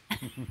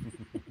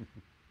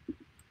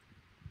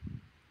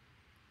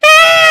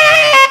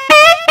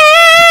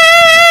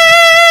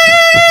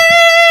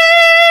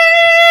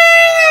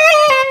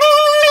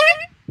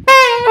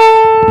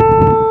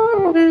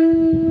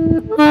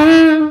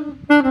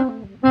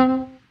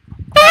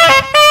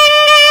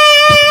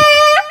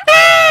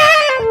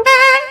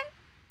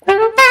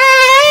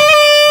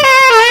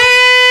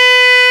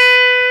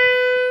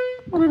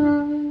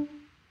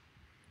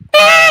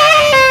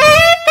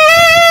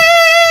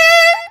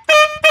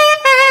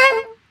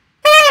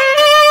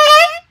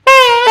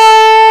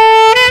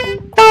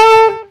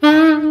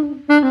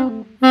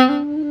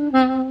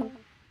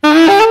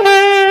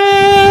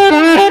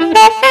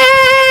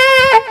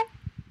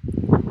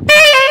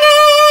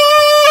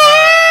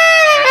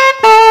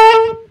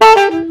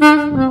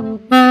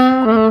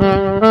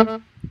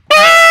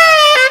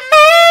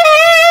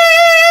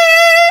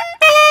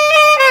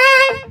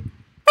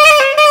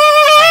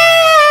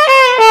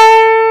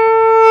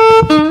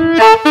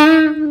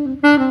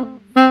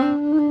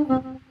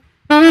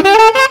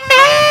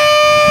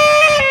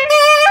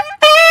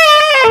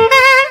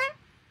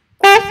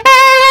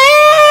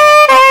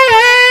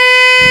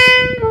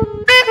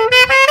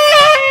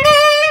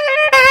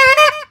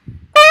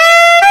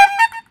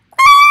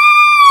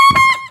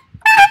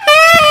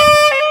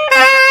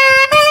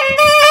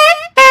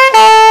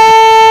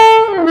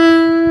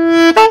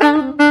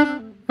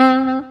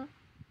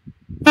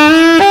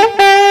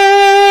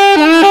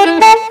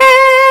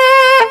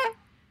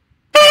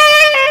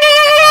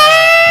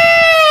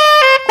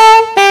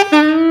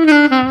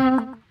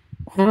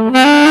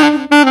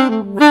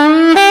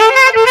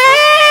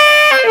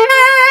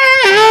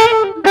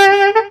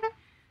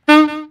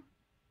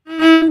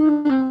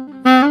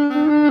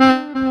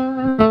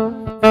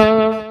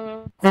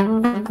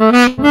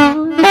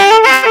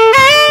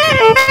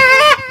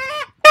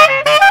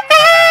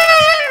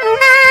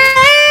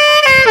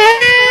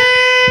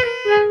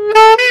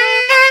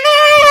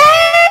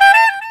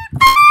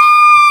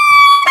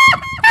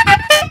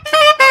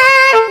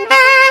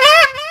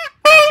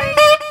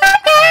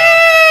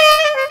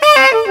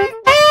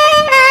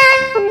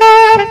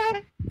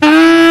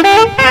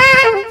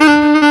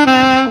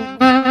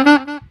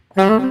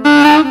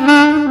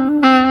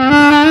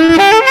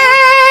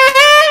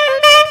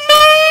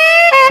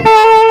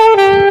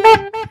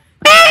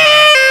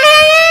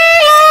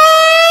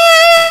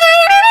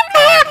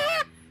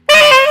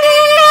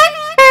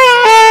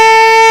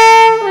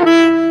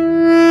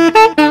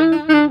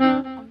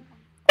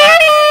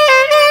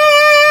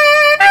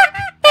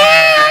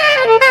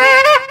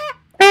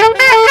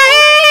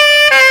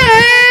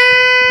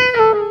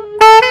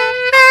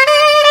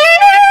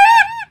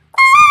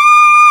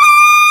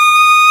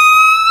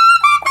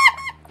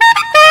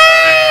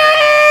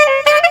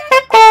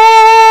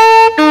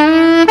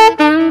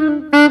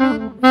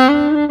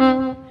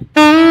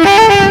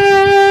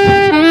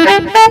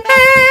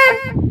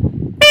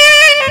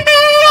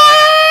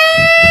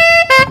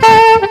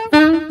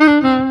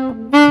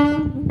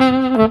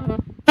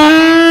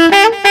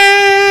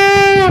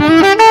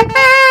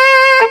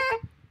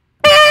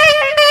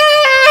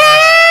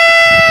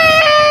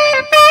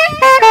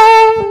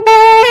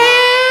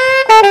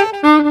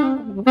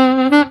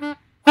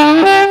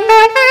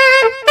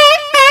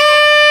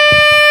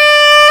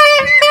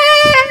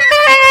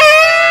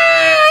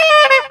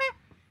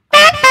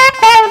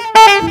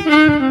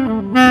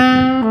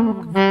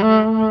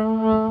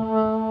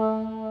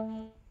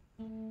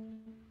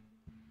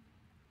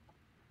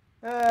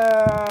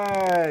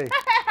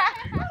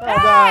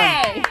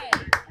 Hey!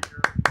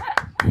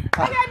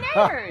 I got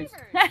neighbors.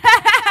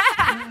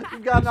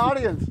 You've got an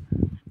audience.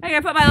 I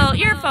gotta put my little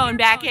earphone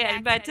back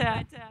in, but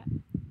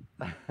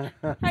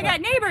I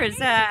got neighbors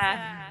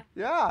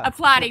Yeah.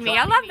 applauding me.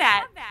 I love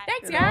that.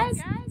 Thanks, guys.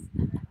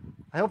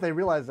 I hope they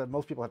realize that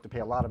most people have to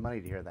pay a lot of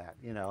money to hear that.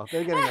 You know, if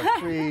they're getting a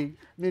free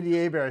Mindi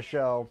Abair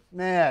show,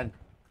 man.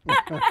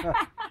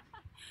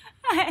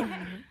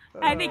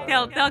 I think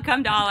they'll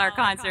come to all our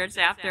concerts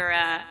after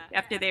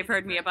they've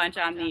heard me a bunch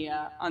on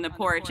the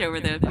porch over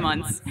the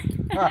months.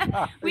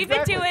 We've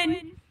been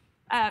doing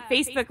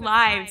Facebook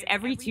Lives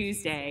every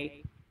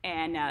Tuesday,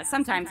 and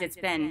sometimes it's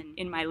been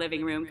in my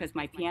living room because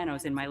my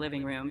piano's in my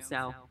living room,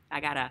 so I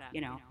gotta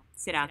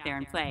sit out there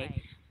and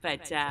play.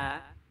 But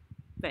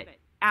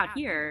out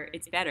here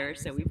it's better,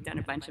 so we've done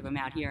a bunch of them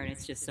out here, and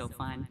it's just so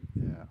fun.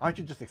 Yeah. Aren't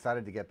you just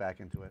excited to get back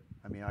into it?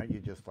 I mean, aren't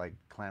you just like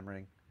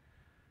clamoring?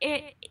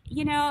 I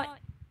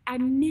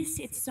miss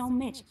it so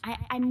much.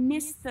 I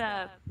miss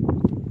I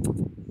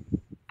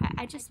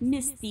just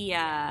miss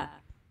the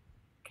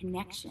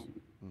connection.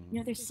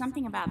 There's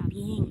something about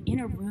being in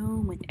a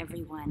room with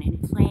everyone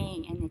and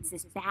playing, and it's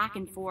this back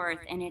and forth,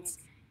 and it's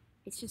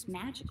just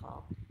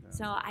magical. Yeah.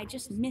 So I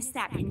just miss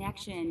that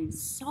connection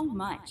so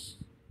much.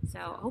 So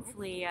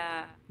hopefully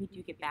we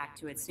do get back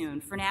to it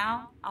soon. For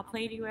now, I'll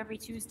play to you every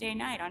Tuesday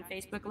night on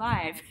Facebook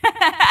Live.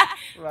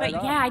 But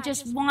yeah, I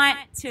just want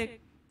to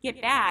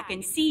get back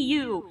and see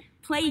you,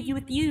 play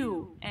with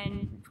you,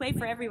 and play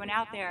for everyone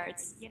out there.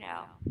 It's,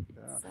 Yeah.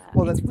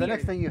 Well, the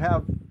next thing you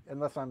have,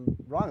 unless I'm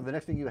wrong, the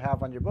next thing you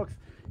have on your books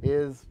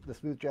is the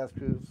Smooth Jazz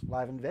Cruise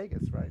live in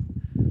Vegas, right?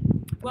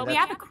 Well, we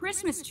have a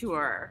Christmas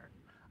tour.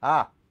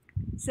 Ah.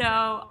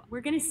 So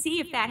we're going to see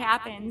if that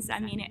happens. I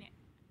mean,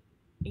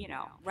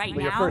 right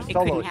now, your first it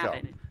solo couldn't show.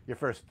 happen. Your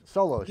first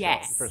solo show.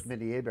 Yes. Your first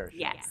Mindi Abair show.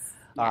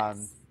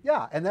 Yes.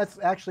 Yeah, and that's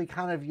actually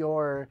kind of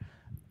your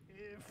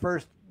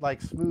first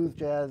like smooth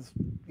jazz,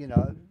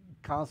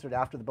 concert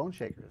after the Bone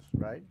Shakers,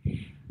 right?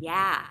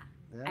 Yeah.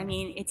 I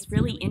mean, it's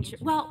really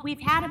interesting. Well,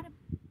 we've had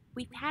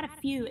a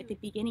few at the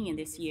beginning of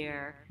this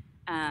year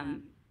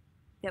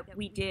that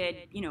we did,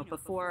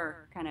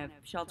 before kind of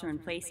Shelter in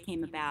Place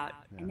came about,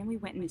 and then we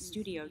went in the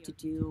studio to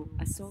do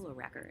a solo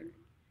record,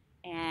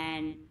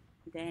 and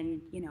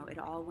then it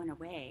all went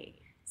away.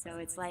 So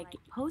it's like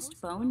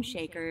post Bone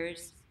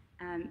Shakers,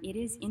 it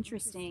is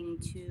interesting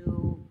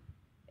to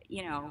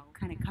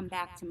kind of come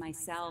back to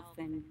myself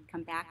and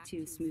come back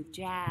to smooth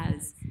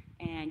jazz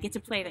and get to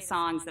play the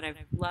songs that I've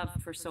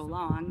loved for so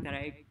long that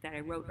I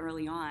wrote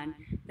early on,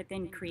 but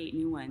then create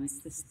new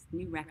ones. This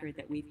new record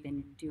that we've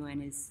been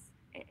doing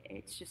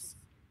it's just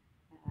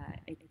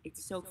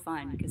it's so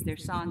fun because they're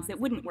songs that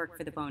wouldn't work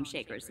for the Bone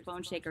Shakers. The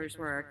Bone Shakers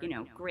were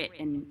grit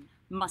and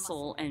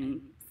muscle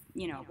and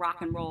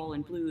rock and roll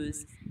and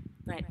blues.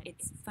 But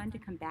it's fun to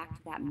come back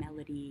to that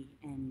melody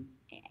and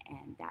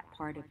that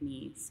part of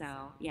me. So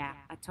yeah,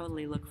 I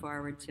totally look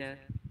forward to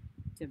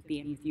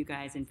being with you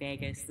guys in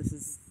Vegas. This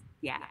is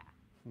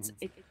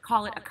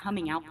call it a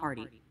coming out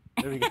party.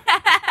 There we go.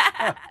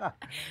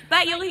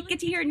 But you'll get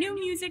to hear new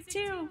music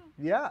too.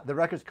 Yeah, the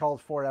record's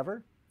called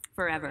Forever.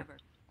 Forever.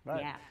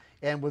 Right. Yeah.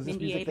 And was this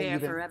Mindi music that Abair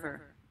you've been...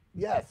 forever.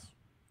 Yes,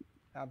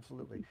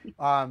 absolutely.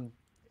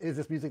 Is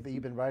this music that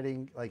you've been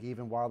writing, like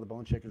even while the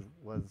Bone Shakers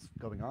was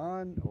going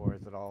on, or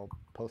is it all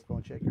post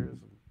Bone Shakers?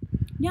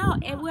 No,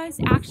 it was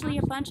actually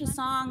a bunch of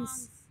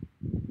songs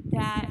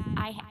that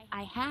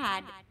I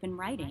had been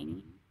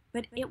writing,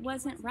 but it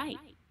wasn't right.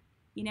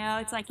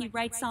 It's like you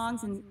write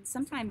songs, and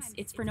sometimes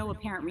it's for no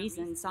apparent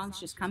reason. Songs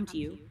just come to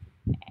you,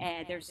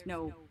 and there's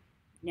no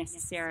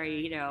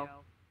necessary,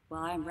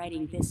 well, I'm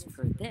writing this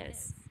for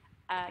this.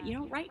 You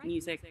don't write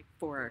music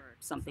for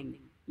something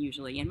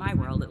usually, in my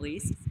world at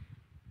least.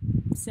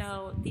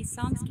 So these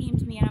songs came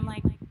to me, and I'm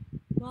like,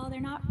 well, they're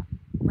not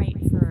right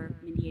for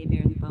Mindi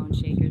Abair and the Bone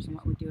Shakers and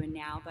what we're doing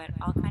now, but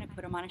I'll kind of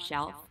put them on a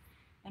shelf,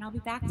 and I'll be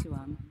back to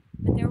them.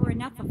 But there were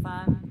enough of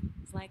them.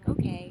 It's like,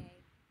 okay,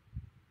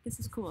 this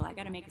is cool. I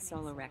got to make a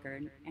solo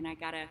record, and I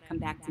got to come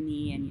back to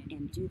me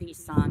and do these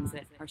songs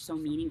that are so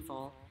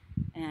meaningful.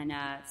 And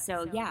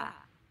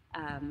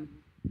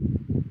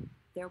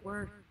there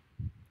were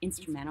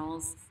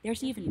instrumentals.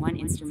 There's even one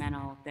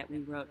instrumental that we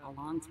wrote a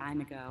long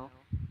time ago,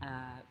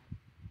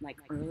 like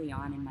early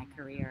on in my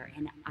career,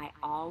 and I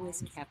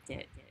always kept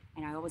it,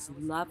 and I always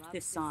loved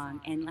this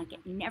song, and like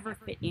it never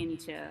fit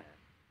into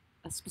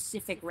a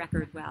specific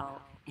record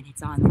well, and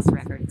it's on this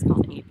record. It's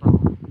called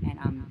April, and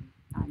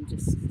I'm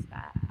just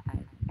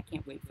I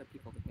can't wait for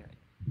people to hear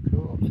it.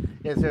 Cool.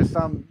 Is there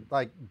some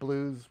like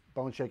blues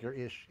Bone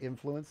Shaker-ish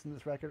influence in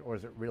this record, or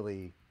is it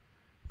really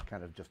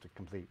kind of just a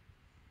complete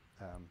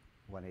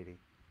 180?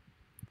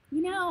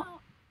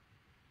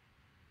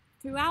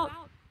 Throughout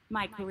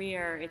my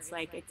career, it's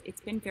like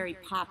it's been very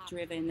pop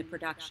driven, the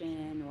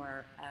production,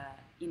 or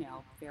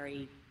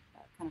very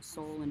kind of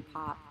soul and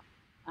pop.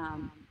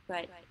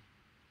 But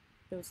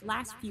those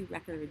last few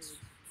records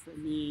for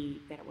me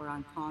that were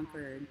on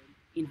Concord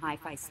in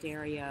hi-fi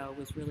stereo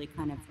was really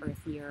kind of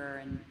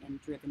earthier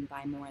and driven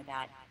by more of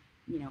that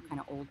kind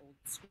of old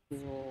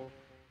school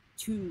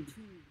tube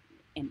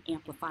an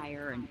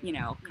amplifier and, you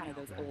know, kind of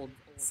those old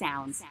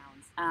sounds.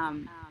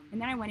 And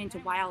then I went into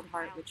Wild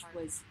Heart, which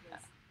was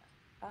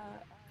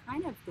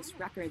kind of this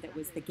record that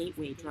was the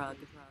gateway drug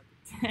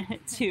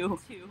to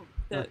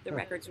the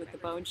records with the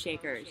Bone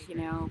Shakers, you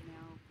know.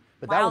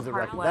 But that was a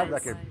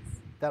record.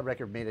 That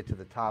record made it to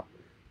the top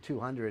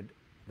 200,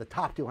 the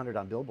top 200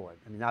 on Billboard.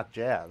 I mean, not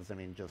jazz. I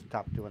mean, just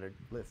top 200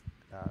 list.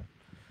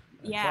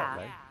 Yeah, chart,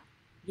 right?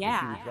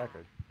 yeah. Huge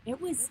record. It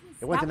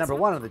went to number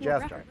one on the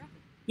jazz chart.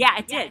 Yeah,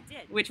 it did,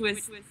 which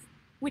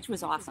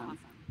was awesome.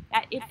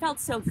 It felt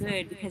so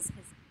good because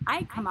I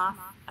had come off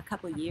a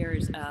couple of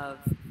years of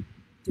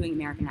doing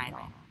American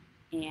Idol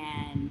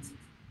and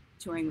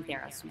touring with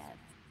Aerosmith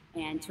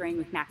and touring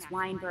with Max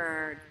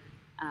Weinberg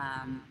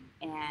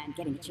and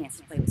getting a chance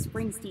to play with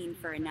Springsteen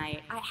for a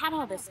night. I had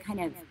all this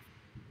kind of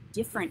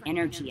different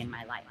energy in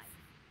my life.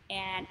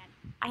 And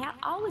I had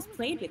always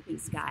played with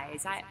these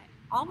guys.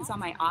 Always on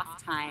my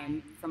off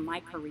time from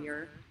my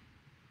career,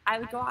 I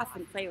would go off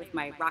and play with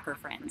my rocker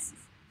friends.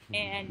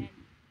 And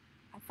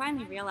I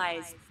finally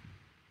realized,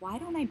 why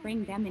don't I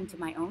bring them into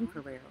my own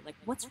career? Like,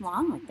 what's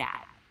wrong with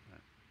that?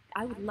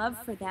 I would love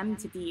for them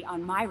to be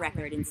on my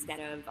record instead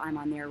of I'm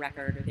on their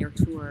record or their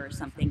tour or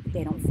something, but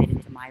they don't fit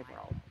into my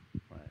world.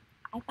 Right.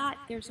 I thought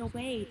there's a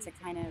way to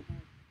kind of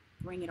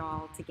bring it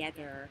all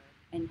together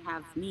and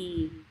have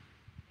me,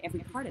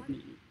 every part of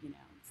me, you know,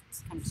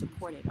 it's kind of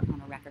supported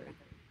on a record.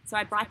 So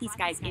I brought these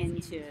guys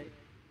in to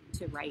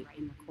write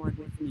and record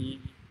with me.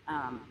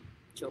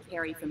 Joe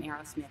Perry from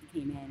Aerosmith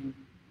came in,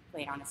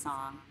 played on a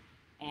song,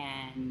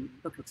 and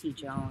Booker T.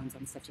 Jones,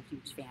 I'm such a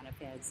huge fan of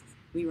his.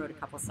 We wrote a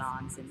couple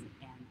songs and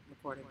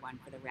recorded one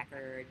for the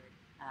record.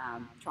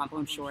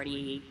 Trombone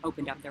Shorty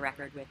opened up the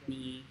record with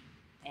me,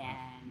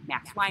 and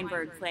Max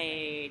Weinberg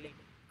played.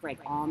 Greg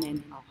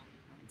Allman, I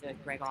went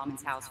to Greg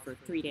Allman's house for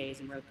 3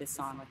 days and wrote this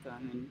song with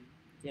them and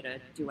did a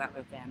duet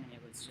with them, and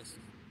it was just,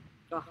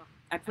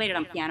 I played it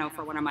on piano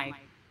for one of my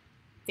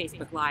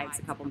Facebook Lives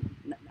a couple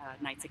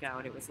nights ago,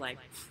 and it was like,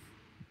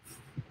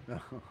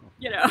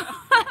 you know.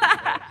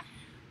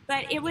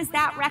 But it was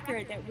that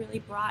record that really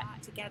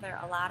brought together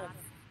a lot of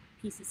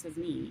pieces of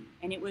me,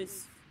 and it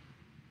was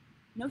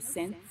no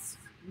synths,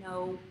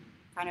 no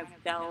kind of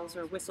bells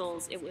or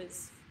whistles. It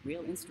was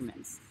real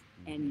instruments,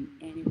 and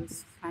it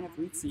was kind of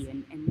rootsy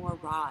and more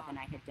raw than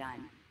I had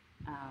done.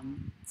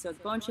 So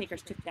the Bone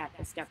Shakers took that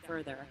a step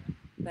further.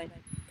 But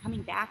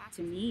coming back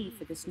to me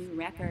for this new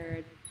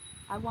record,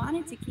 I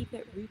wanted to keep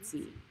it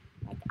rootsy.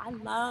 Like, I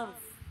love,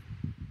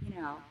 you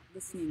know,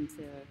 listening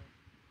to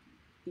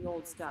the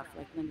old stuff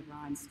like Linda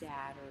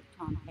Ronstadt or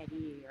Tom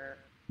Petty or,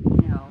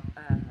 you know,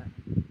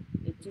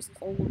 just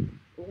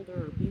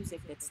older music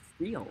that's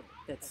real,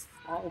 that's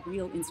all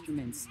real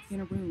instruments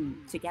in a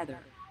room together.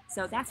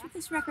 So that's what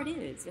this record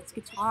is. It's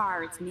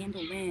guitar, it's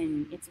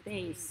mandolin, it's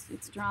bass,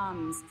 it's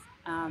drums.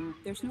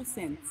 There's no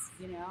synths,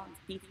 you know, it's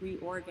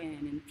B3 organ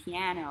and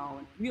piano,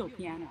 and real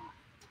piano.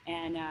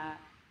 And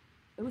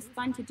it was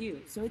fun to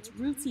do. So it's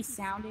rootsy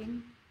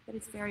sounding, but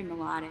it's very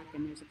melodic,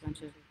 and there's a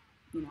bunch of,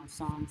 you know,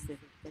 songs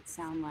that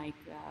sound like,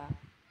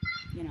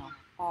 you know,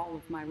 all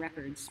of my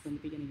records from the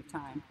beginning of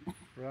time.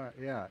 Right,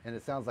 yeah. And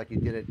it sounds like you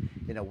did it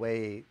in a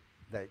way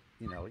that,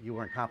 you know, you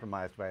weren't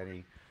compromised by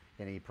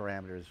any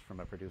parameters from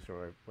a producer,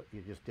 or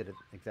you just did it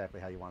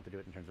exactly how you wanted to do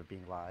it in terms of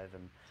being live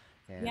and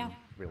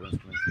real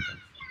instruments and things.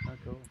 Oh,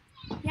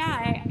 cool.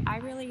 Yeah,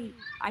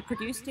 I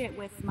produced it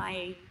with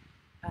my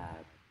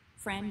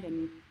friend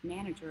and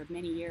manager of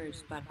many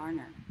years, Bud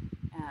Harner.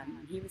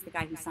 He was the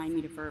guy who signed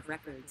me to Verve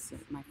Records,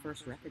 my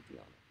first record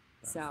deal.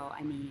 So,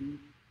 I mean,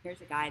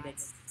 here's a guy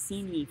that's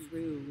seen me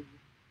through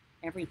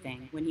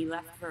everything. When he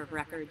left Verve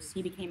Records,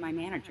 he became my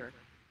manager.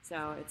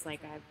 So it's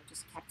like I've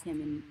just kept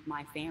him in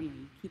my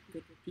family. Keep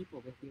good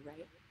people with you,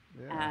 right?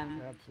 Yeah,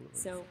 absolutely.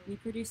 So we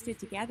produced it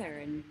together,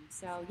 and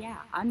so yeah,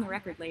 I'm the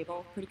record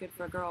label, Pretty Good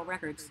for a Girl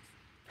Records,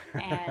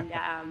 and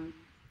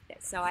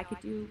so I could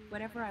do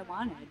whatever I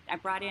wanted. I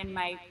brought in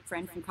my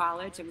friend from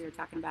college that we were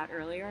talking about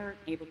earlier,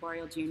 Abel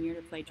Boreal Jr.,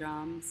 to play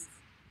drums,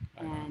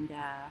 and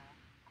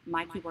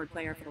my keyboard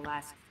player for the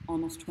last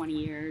almost 20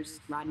 years,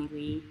 Rodney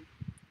Lee,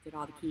 did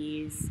all the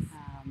keys.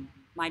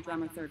 My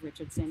drummer, Thurd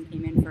Richardson,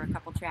 came in for a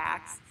couple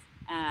tracks,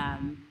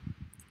 and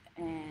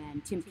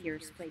Tim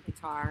Pierce played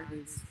guitar,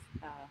 who's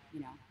you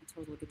know, a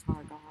total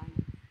guitar god,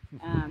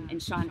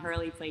 and Sean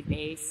Hurley played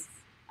bass.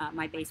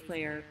 My bass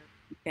player,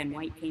 Ben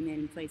White, came in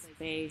and played some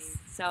bass.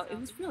 So it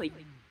was really,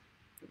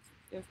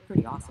 it was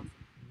pretty awesome.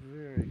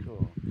 Very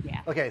cool.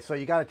 Yeah. Okay, so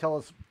you got to tell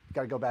us,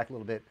 got to go back a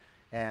little bit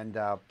and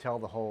tell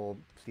the whole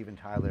Steven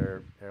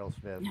Tyler,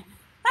 Aerosmith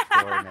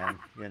story, man.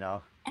 You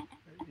know,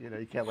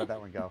 you can't let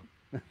that one go.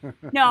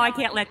 No, I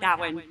can't let that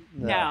one.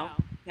 No.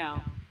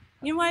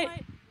 You know what?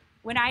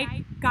 When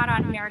I got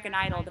on American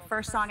Idol, the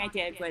first song I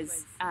did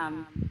was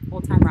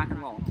Old Time Rock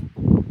and Roll.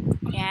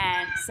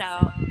 And so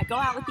I go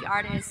out with the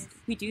artist,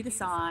 we do the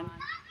song,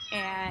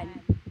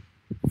 and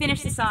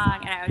finish the song,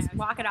 and I was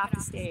walking off the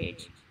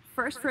stage.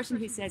 First person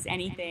who says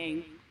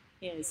anything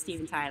is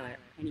Steven Tyler,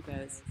 and he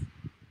goes,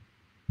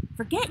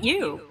 "Forget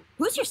you,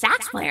 who's your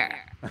sax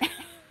player?"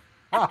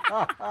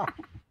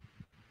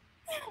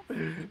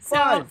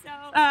 Fine.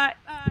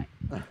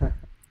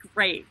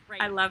 Great.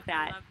 I love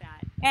that.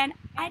 And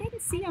I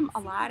didn't see him a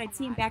lot. I'd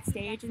see him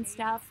backstage and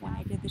stuff when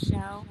I did the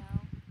show.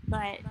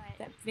 But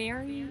the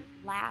very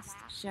last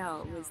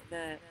show was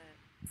the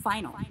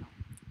final.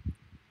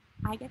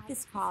 I get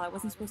this call. I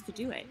wasn't supposed to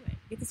do it. I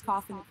get this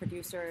call from the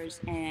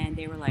producers, and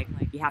they were like,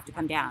 "You have to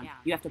come down.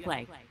 You have to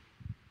play."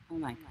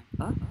 I'm like,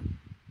 "Oh."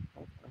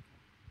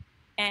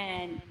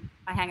 And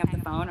I hang up the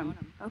phone. I'm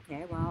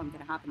okay. Well, I'm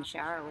gonna hop in the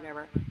shower or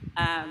whatever.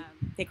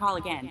 They call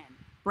again.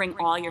 Bring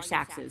all your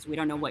saxes. We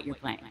don't know what you're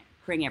playing.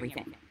 Bring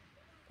everything.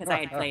 Because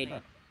I had played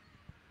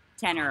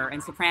tenor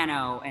and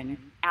soprano and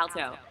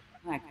alto.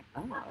 I'm like,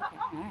 oh, okay,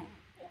 all right.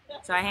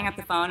 So I hang up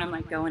the phone. I'm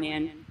like going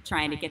in,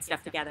 trying to get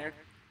stuff together.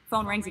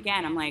 Phone rings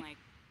again. I'm like,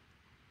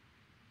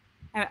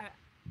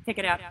 pick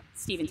it up.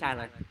 Steven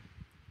Tyler.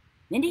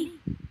 Mindy,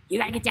 you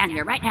got to get down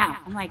here right now.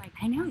 I'm like,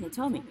 I know. They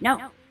told me.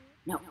 No.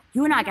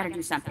 You and I got to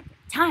do something.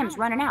 Time's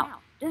running out.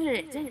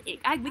 We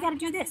got to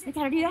do this. We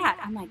got to do that.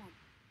 I'm like,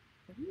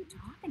 what are you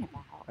talking about?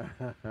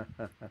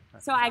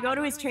 So I go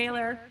to his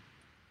trailer,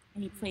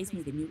 and he plays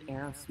me the new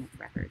Aerosmith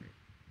record.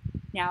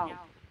 Now,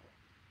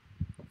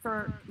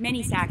 for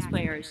many sax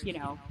players, you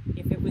know,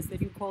 if it was the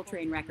new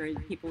Coltrane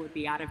record, people would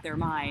be out of their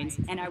minds,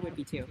 and I would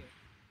be too.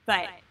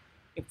 But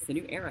if it's the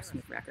new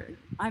Aerosmith record,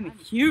 I'm a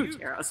huge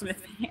Aerosmith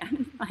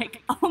fan.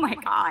 Like, oh my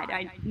God,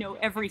 I know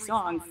every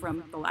song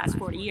from the last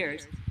 40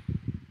 years.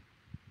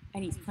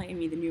 And he's playing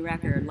me the new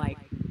record, like,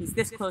 he's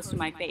this close to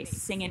my face,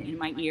 singing in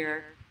my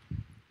ear,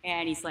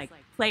 and he's like,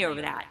 play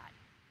over that.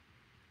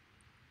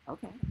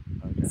 Okay.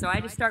 So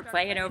I just start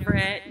playing over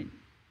it,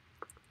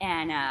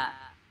 and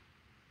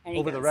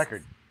over goes, the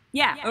record.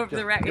 Yeah, over Just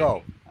the record.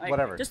 Go, like,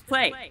 whatever. Just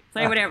play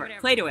whatever,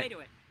 play to it.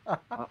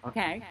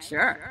 Okay,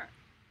 sure.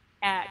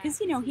 Because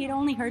you know he had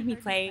only heard me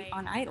play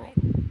on Idol.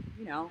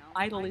 You know,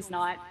 Idol is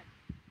not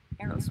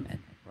Aerosmith.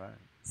 Right.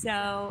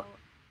 So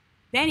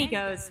then he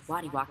goes,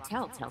 Waddy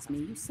Wachtel tells me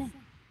you sing.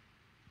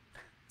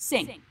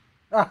 Sing.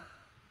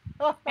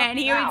 And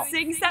he would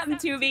sing something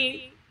to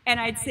me, and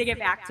I'd sing it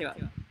back to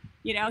him.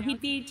 You know,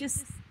 he'd be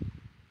just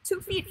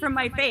 2 feet from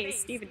my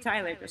face, Steven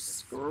Tyler, just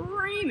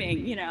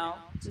screaming, you know,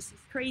 just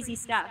crazy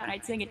stuff. And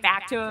I'd sing it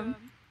back to him.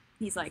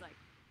 He's like,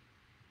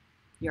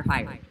 you're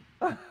hired.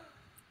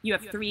 You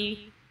have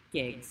 3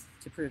 gigs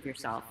to prove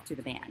yourself to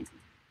the band.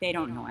 They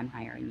don't know I'm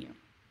hiring you.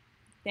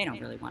 They don't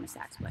really want a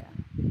sax player.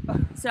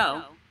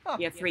 So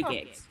you have 3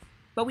 gigs.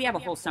 But we have a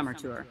whole summer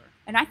tour,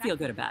 and I feel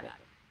good about it.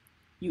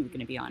 You're going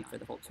to be on for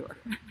the whole tour.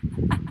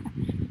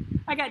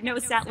 I got no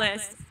set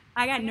list.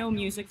 I got no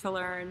music to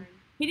learn.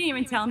 He didn't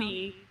even tell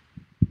me.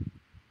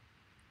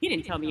 He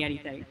didn't tell me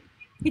anything.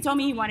 He told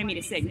me he wanted me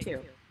to sing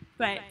too,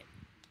 but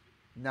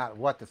not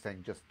what to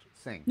sing, just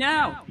sing.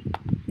 No.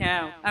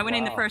 I went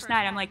in the first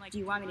night. I'm like, do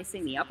you want me to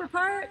sing the upper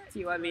part? Do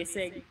you want me to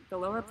sing the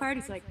lower part?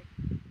 He's like,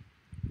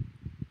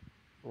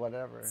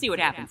 whatever. See what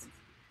happens.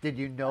 Did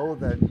you know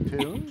the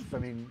tunes? I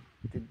mean,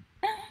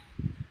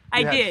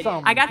 I did.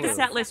 I got clue. the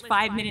set list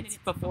 5 minutes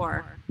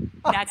before.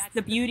 That's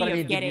the beauty But, I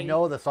mean, of getting. Did you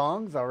know the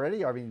songs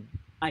already? I mean,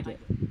 I did.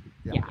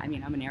 Yeah, I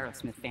mean, I'm an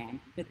Aerosmith fan.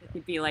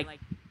 It'd be like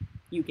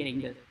you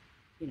getting the,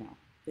 you know,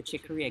 the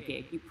Chick Corea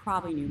gig. You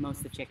probably knew most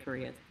of the Chick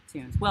Corea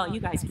tunes. Well, you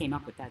guys came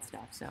up with that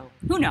stuff, so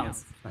who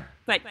knows?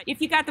 But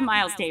if you got the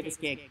Miles Davis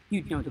gig,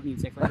 you'd know the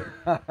music, right?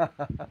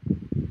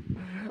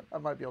 I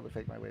might be able to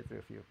fake my way through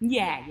a few.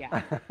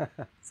 Yeah.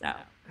 So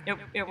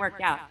it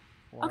worked out.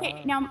 Wow.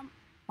 Okay, now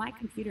my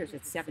computer's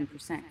at 7%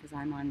 because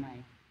I'm on my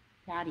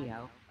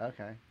patio.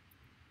 Okay.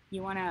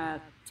 You want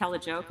to tell a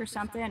joke or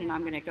something, and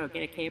I'm going to go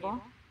get a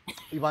cable?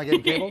 You want to get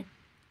a cable?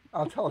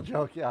 I'll tell a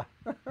joke, yeah.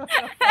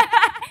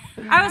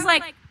 I was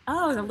like,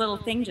 oh, the little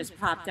thing just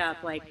popped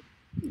up. Like,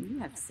 you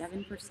have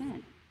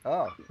 7%.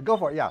 Oh, go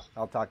for it. Yeah,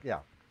 I'll talk. Yeah.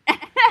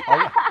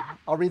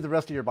 I'll read the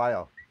rest of your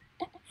bio.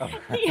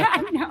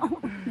 Yeah,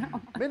 no.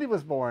 Mindy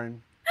was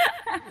born.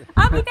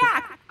 I'll be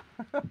back.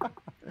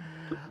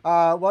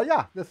 Well,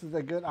 yeah, this is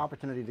a good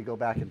opportunity to go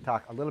back and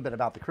talk a little bit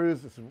about the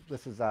cruise.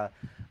 This is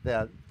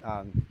the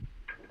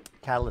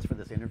catalyst for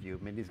this interview.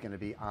 Mindy's going to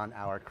be on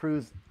our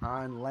cruise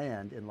on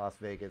land in Las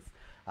Vegas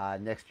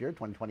next year,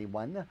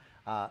 2021.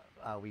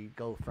 We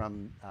go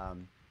from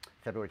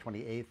February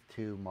 28th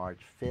to March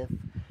 5th,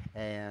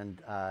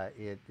 and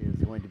it is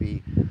going to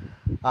be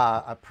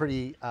a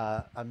pretty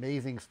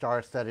amazing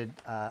star-studded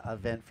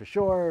event for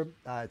sure.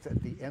 It's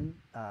at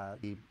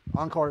the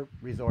Encore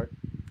Resort,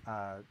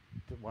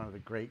 one of the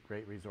great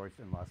resorts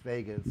in Las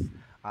Vegas,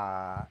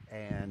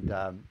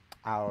 and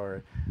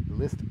our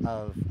list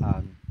of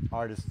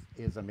artists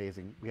is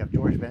amazing. We have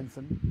George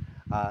Benson.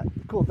 The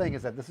cool thing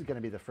is that this is going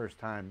to be the first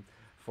time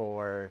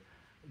for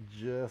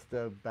just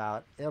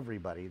about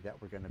everybody that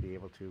we're going to be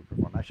able to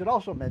perform. I should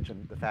also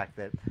mention the fact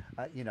that,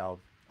 you know,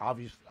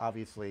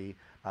 obviously,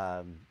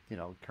 you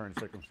know, current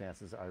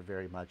circumstances are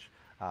very much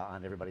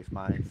on everybody's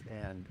minds.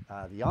 And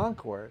the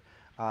Encore,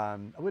 I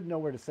wouldn't know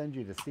where to send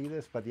you to see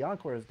this, but the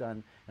Encore has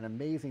done an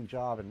amazing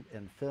job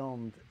and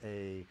filmed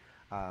a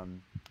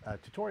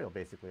tutorial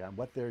basically on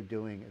what they're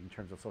doing in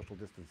terms of social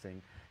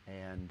distancing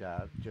and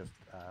just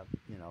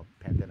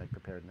pandemic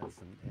preparedness,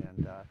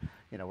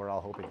 and we're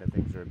all hoping that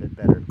things are a bit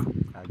better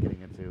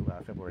getting into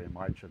February and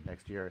March of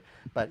next year.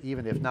 But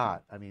even if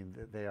not, I mean,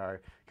 they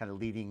are kind of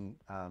leading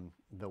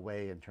the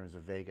way in terms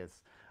of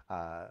Vegas.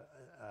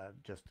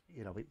 Just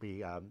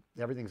we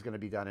everything's going to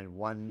be done in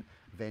one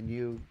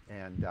venue,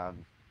 and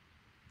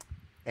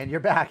you're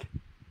back.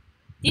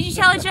 Did you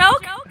tell a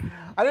joke?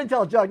 I didn't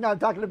tell a joke. No, I'm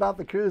talking about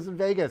the cruise in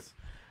Vegas.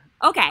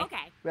 Okay.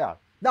 Yeah.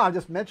 No, I'm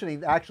just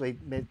mentioning, actually,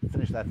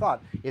 finish that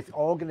thought. It's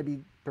all going to be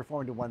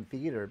performed in one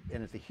theater,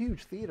 and it's a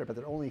huge theater, but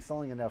they're only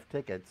selling enough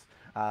tickets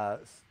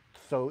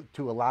so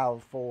to allow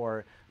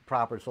for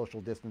proper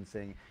social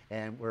distancing,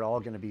 and we're all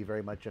going to be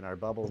very much in our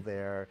bubble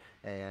there,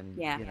 and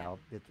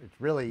it's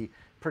really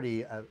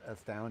pretty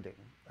astounding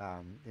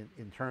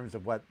in terms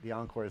of what the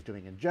Encore is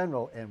doing in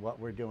general and what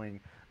we're doing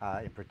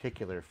in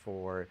particular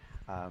for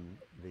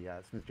the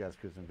Smooth Jazz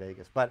Cruise in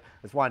Vegas. But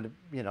I just wanted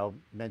to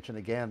mention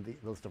again the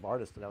list of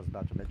artists that I was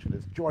about to mention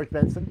is George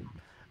Benson,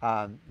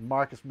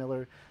 Marcus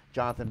Miller,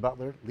 Jonathan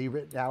Butler, Lee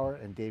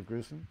Ritenour, and Dave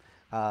Grusin.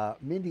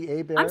 Mindi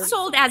Abair. I'm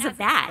sold as of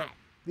that.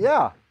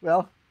 Yeah,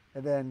 well,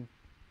 and then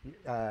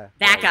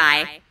that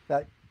guy.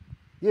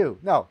 You.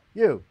 There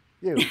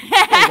you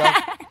go.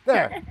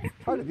 There.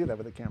 It's hard to do that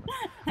with a camera.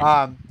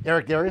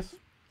 Eric Darius,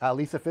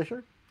 Lisa Fisher.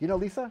 Do you know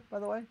Lisa, by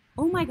the way?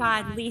 Oh my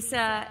God,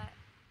 Lisa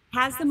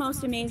has the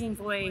most amazing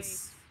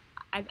voice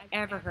I've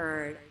ever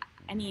heard.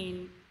 I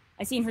mean,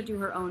 I've seen her do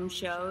her own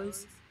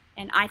shows,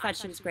 and I thought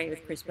she was great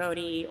with Chris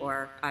Bodie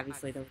or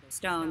obviously the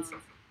Stones,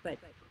 but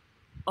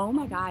oh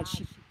my God,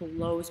 she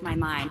blows my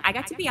mind. I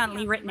got to be on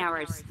Lee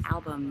Ritenour's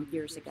album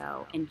years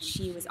ago, and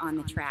she was on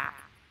the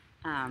track.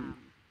 Oh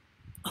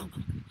my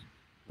God.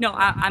 No,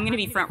 I'm going to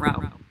be front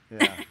row.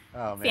 Yeah.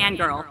 Oh, man.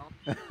 Fangirl.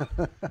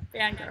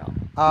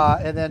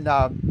 Fangirl. And then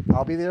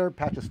I'll be there.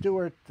 Patrick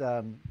Stewart,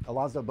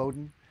 Alonzo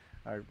Bowden,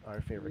 our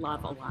favorite.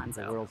 Love comic,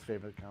 Alonzo. The world's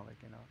favorite comic.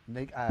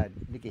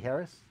 Nikki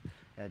Harris,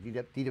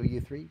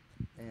 DW3,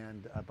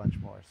 and a bunch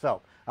more.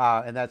 So,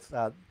 and that's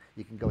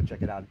you can go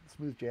check it out.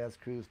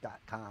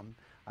 SmoothJazzCruise.com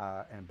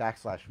and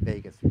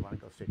 /Vegas if you want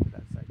to go straight to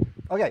that site.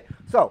 Okay,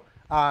 so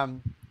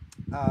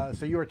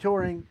so you were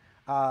touring.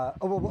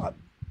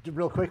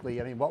 Real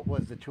quickly, I mean, what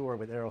was the tour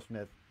with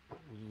Aerosmith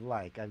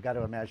like? I've got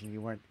to imagine you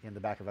weren't in the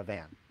back of a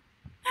van.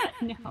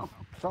 No.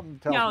 Something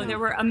tells me. There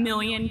were a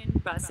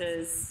million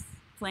buses,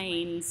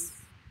 planes,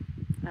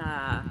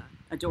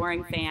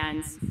 adoring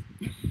fans.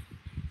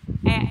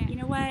 And you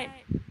know what?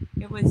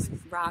 It was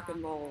rock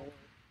and roll,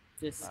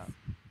 just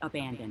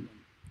abandoned.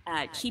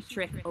 Cheap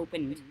Trick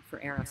opened for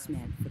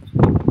Aerosmith for the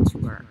whole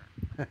tour.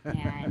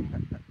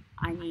 And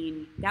I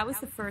mean, that was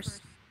the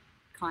first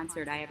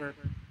concert I ever,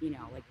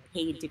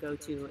 paid to go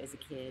to as a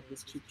kid,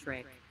 was Cheap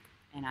Trick.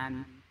 And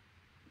I'm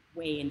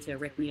way into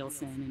Rick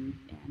Nielsen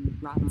and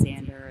Robin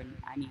Zander, and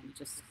I mean,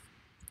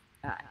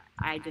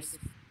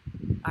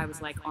 I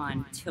was like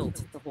on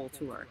tilt the whole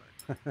tour.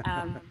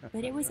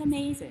 But it was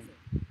amazing.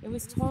 It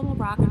was total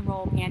rock and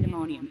roll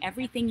pandemonium.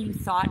 Everything you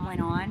thought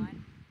went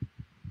on,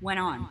 went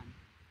on.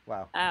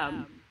 Wow.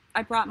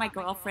 I brought my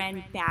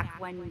girlfriend back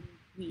one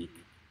week,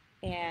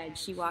 and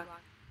she walked,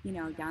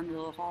 down the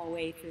little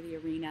hallway through the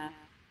arena,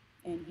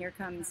 and here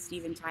comes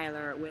Steven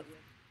Tyler with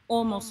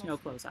almost no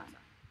clothes on.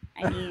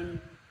 I mean,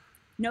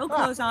 no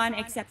clothes on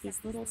except these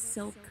little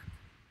silk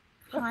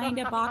kind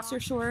of boxer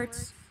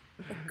shorts,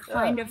 a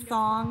kind of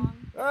thong.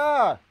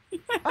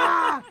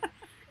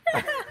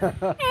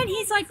 And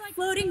he's like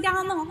floating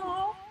down the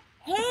hall.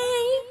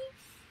 Hey!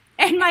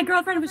 And my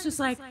girlfriend was just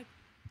like,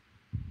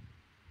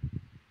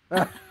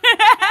 so,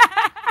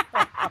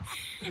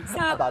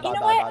 you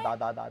know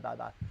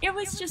what? It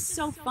was just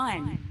so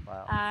fun.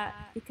 Wow.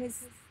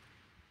 Because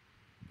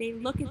they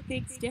look at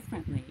things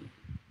differently.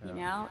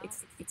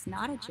 It's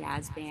not a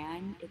jazz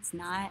band. It's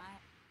not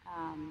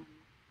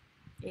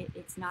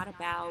it's not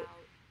about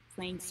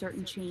playing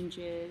certain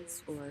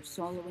changes or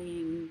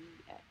soloing,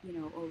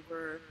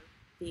 over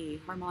the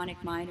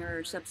harmonic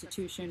minor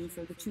substitution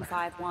for the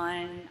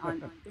 2-5-1.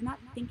 They're not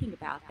thinking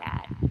about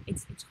that.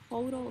 It's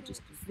total,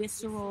 just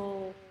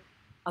visceral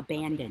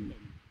abandon.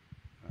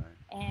 Right.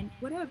 And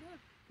what a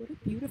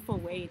beautiful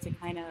way to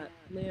kind of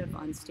live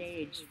on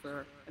stage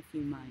for a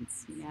few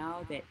months.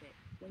 That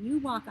when you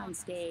walk on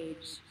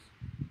stage,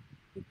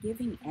 you're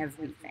giving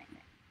everything.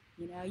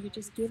 You're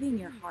just giving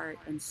your heart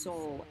and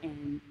soul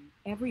and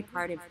every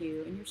part of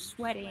you, and you're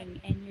sweating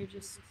and you're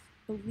just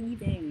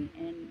believing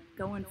and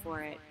going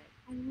for it.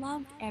 I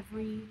loved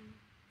every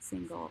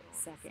single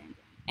second.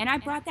 And I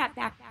brought that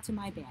back to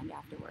my band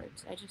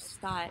afterwards. I just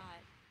thought,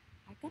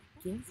 I've got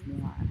to give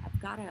more. I've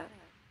got to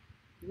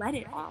let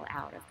it all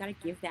out. I've got to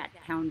give that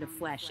pound of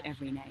flesh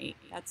every night.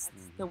 That's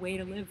the way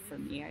to live for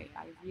me. I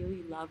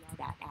really loved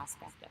that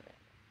aspect of it.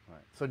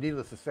 Right. So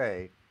needless to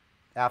say,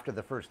 after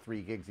the first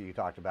 3 gigs that you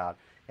talked about,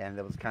 and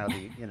it was kind of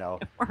the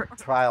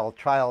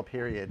trial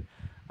period,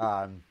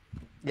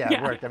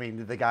 it worked. I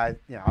mean, the guys,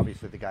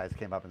 obviously the guys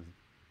came up and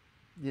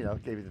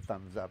gave you the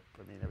thumbs up.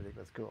 I mean, everything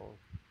was cool.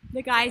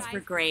 The guys were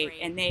great,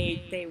 and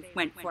they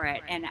went for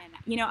it. And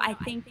I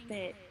think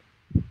that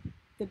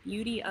the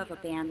beauty of a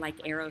band like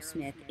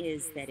Aerosmith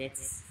is that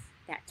it's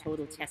that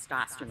total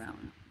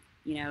testosterone.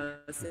 You know,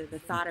 so the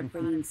thought of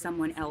bringing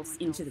someone else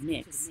into the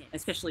mix,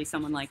 especially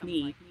someone like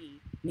me,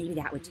 maybe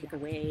that would take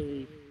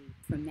away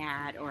from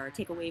that, or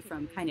take away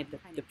from kind of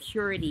the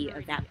purity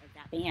of that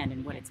band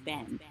and what it's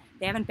been.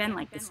 They haven't been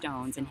like the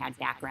Stones and had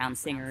background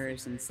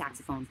singers and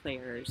saxophone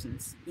players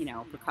and, you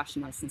know,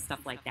 percussionists and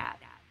stuff like that.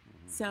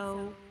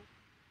 So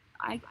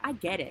I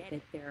get it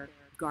that they're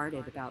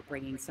guarded about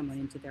bringing someone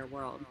into their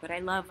world, but I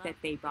love that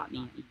they brought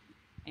me in,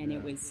 and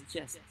it was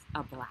just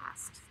a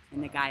blast.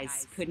 And the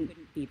guys couldn't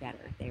be better.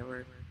 They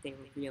were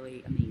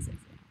really amazing.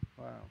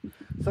 Wow.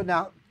 So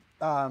now,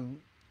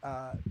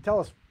 tell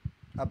us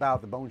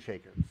about the Bone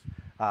Shakers.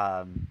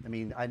 I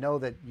mean, I know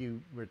that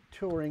you were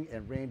touring,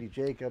 and Randy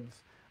Jacobs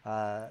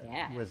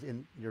was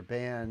in your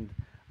band.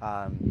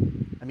 I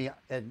mean,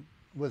 and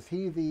was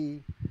he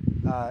he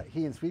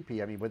and Sweet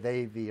Pea? I mean, were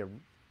they the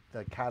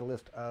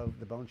catalyst of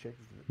the Bone Shakers?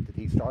 Did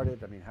he start it?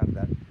 I mean,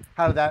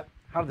 how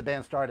did the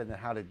band start, and then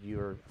how did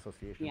your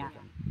association with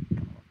them come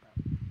about?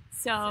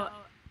 So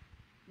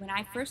when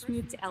I first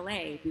moved to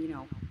LA, you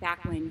know,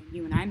 back when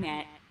you and I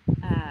met,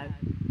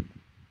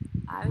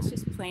 I was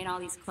just playing all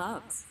these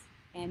clubs,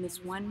 and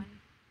this one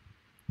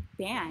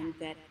band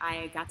that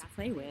I got to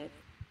play with,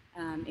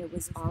 it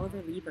was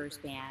Oliver Lieber's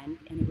band,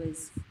 and it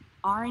was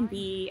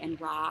R&B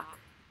and rock,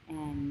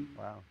 and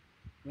wow.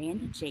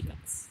 Randy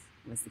Jacobs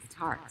was the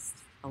guitarist,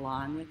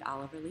 along with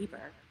Oliver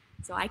Lieber.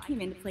 So I came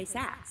in to play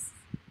sax,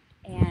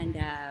 and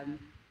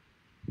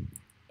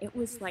it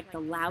was like the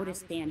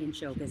loudest band in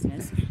show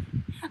business.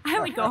 I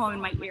would go home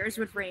and my ears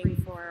would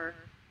ring for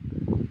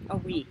a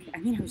week. I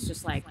mean, it was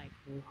just like,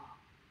 whoa.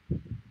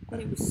 But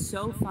it was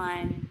so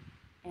fun,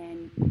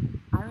 and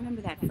I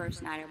remember that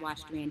first night I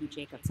watched Randy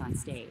Jacobs on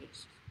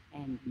stage,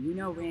 and you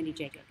know Randy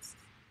Jacobs.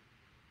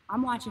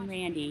 I'm watching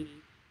Randy.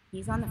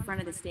 He's on the front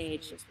of the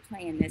stage just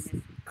playing this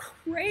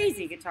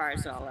crazy guitar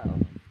solo.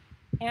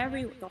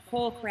 The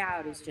whole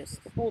crowd is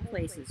just, the whole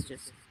place is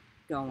just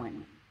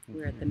going.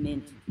 We're at the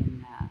Mint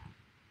in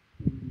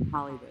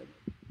Hollywood.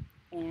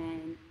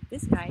 And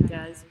this guy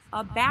does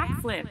a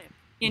backflip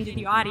into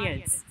the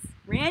audience.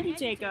 Randy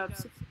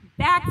Jacobs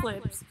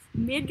backflips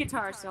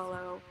mid-guitar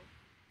solo,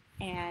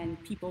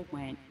 and people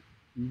went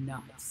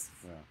nuts.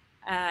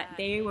 Yeah.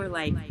 They were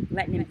like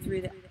letting him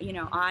through the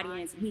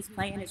audience, and he's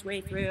playing his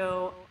way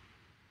through.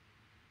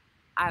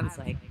 I was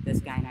like, this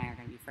guy and I are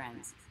going to be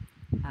friends.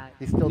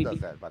 He still does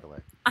that, by the way.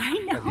 I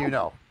know. As you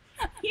know.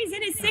 He's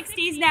in his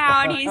 60s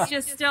now, and he's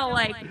just still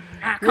like,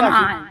 come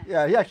on.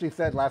 Yeah, he actually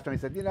said last time, he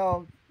said, you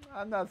know,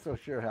 I'm not so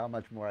sure how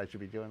much more I should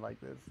be doing like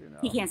this. You know.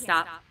 He can't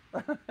stop.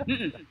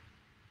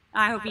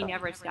 I hope he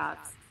never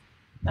stops.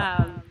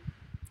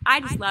 I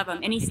just love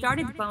him. And he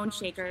started the Bone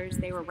Shakers.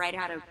 They were right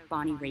out of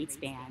Bonnie Raitt's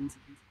band.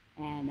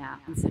 And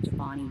I'm such a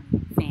Bonnie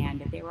fan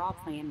that they were all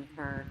playing with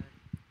her.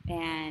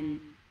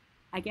 And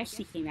I guess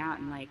she came out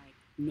and like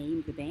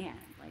named the band.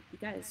 Like, you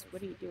guys,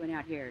 what are you doing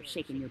out here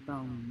shaking your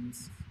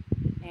bones?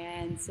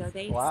 And so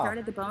they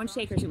started the Bone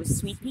Shakers. It was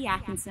Sweet Pea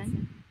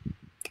Atkinson,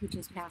 who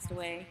just passed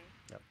away.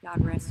 Yep.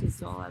 God rest his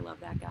soul. I love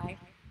that guy.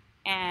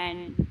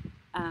 And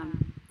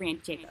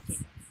Randy Jacobs.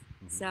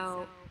 Mm-hmm.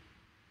 So,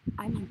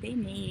 I mean, they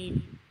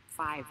made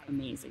 5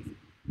 amazing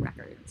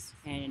records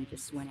and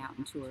just went out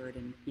and toured,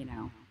 and, you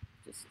know,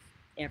 just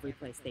every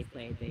place they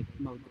played, they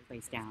mowed the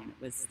place down.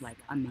 It was, like,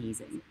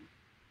 amazing.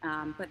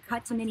 But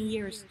cut to many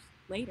years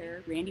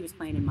later, Randy was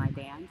playing in my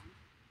band,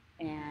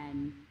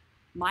 and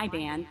my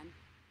band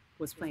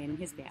was playing in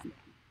his band.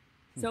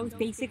 So it was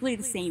basically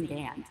the same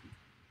band.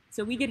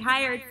 So we get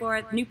hired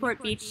for the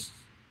Newport Beach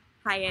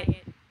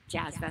Hyatt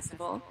Jazz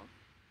Festival,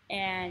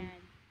 and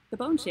the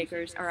Bone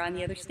Shakers are on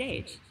the other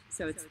stage.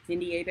 So it's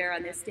Mindi Abair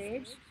on this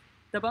stage,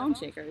 the Bone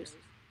Shakers.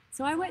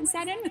 So I went and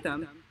sat in with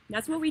them.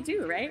 That's what we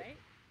do, right?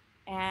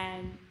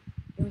 And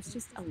it was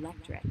just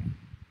electric.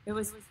 It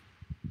was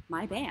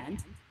my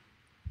band,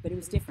 but it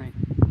was different.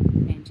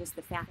 And just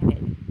the fact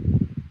that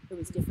it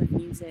was different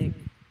music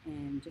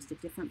and just a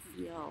different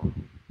feel,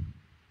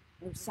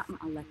 there was something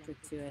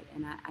electric to it.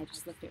 And I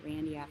just looked at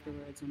Randy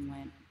afterwards and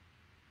went,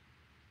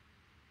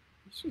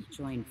 we should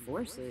join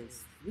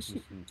forces. We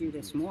should do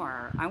this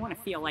more. I want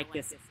to feel like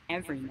this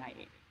every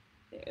night.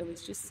 It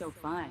was just so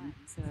fun.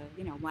 So,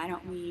 you know, why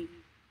don't we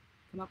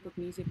come up with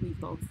music we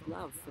both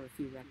love for a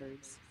few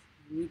records?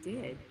 And we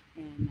did.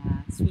 And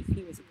Sweet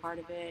Pea was a part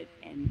of it.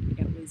 And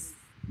it was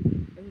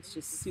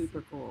just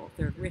super cool.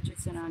 Dirk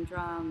Richardson on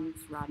drums,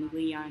 Rodney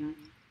Lee on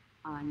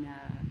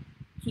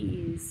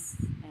keys,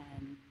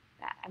 and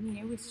I mean,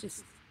 it was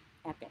just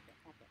epic.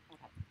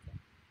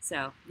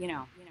 So, you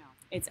know,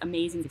 it's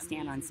amazing to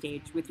stand on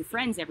stage with your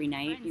friends every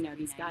night. You know,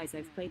 these guys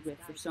I've played with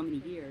for so many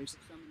years,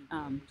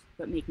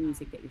 but make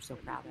music that you're so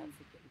proud of.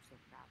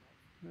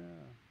 Yeah.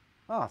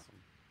 Awesome.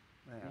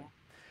 Yeah.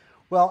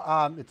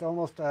 Well, it's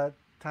almost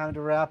time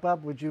to wrap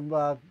up. Would you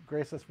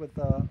grace us with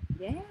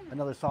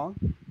another song?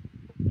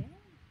 Yeah.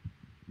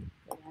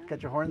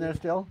 Got your horn there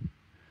still?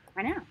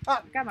 I know.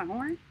 I got my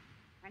horn.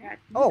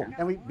 Oh,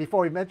 and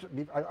before we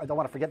mention, I don't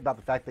want to forget about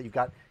the fact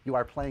that you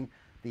are playing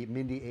the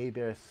Mindi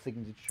Abair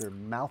signature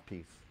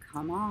mouthpiece.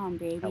 Come on,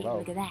 baby. Hello.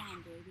 Look at that.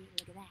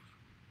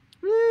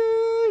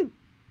 Woo!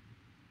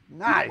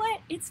 Nice. You know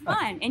what? It's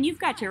fun, and you've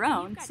got your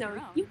own, so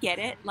you get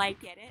it. Like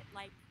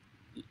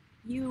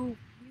you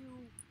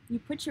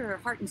put your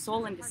heart and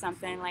soul into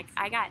something. Like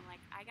I got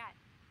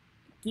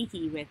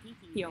geeky with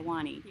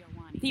Theowani.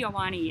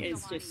 Theowani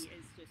is just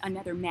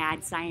another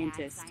mad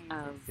scientist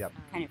of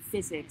kind of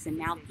physics and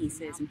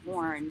mouthpieces and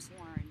horns.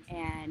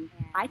 And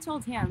I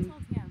told him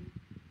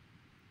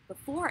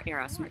before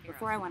Aerosmith,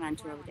 before I went on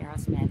tour with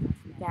Aerosmith,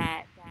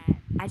 that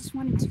I just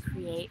wanted to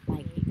create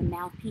like the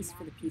mouthpiece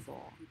for the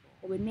people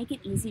that would make it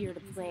easier to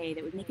play,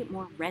 that would make it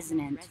more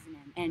resonant.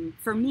 And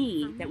for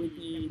me, that would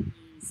be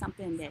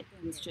something that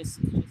was just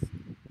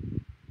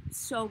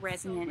so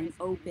resonant and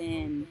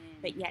open,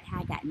 but yet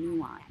had that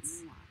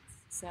nuance.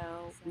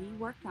 So we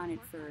worked on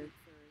it for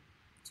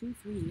 2-3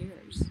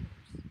 years.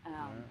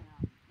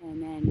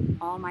 And then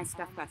all my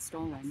stuff got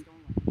stolen.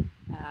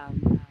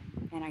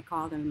 And I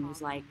called him and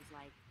was like,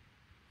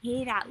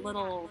 hey, that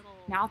little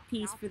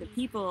mouthpiece for the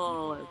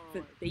people,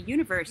 for the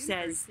universe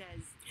says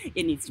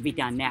it needs to be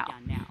done now.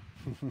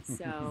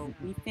 So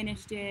we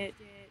finished it,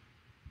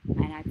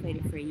 and I played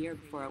it for a year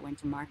before it went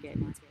to market.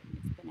 And it's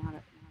been out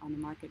on the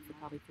market for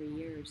probably 3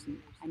 years.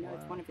 And I know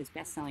it's one of his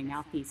best-selling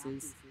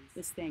mouthpieces.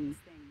 This thing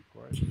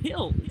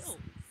kills.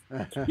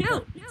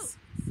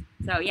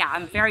 So yeah,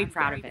 I'm very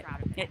proud of it.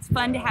 It's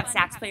fun to have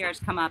sax players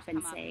come up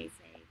and say,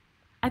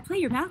 I play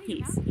your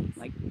mouthpiece.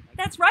 Like,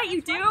 that's right,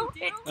 you do.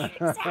 It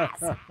kicks ass.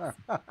 So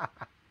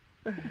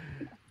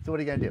what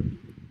are you gonna do?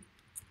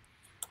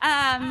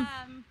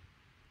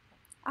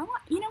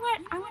 You know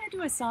what? I want to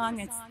do a song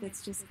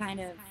that's just kind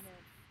of,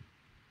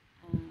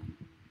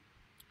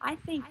 I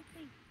think,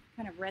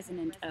 kind of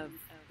resonant of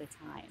the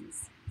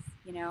times.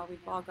 You know,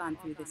 we've all gone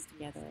through this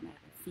together, and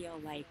I feel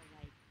like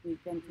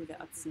we've been through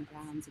the ups and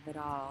downs of it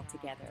all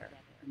together.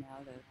 You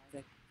know,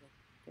 the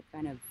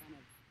kind of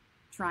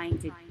trying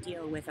to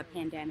deal with a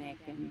pandemic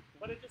and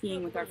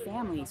being with our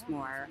families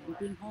more and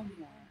being home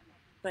more,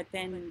 but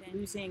then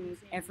losing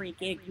every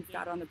gig we've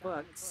got on the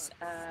books.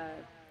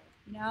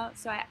 You know,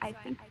 so I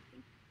think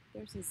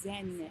there's a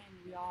zen that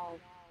we all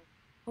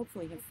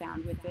hopefully have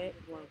found with it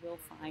or will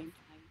find.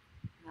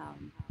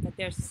 But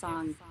there's a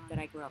song that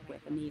I grew up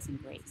with, Amazing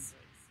Grace.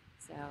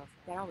 So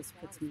that always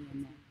puts me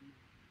in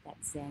that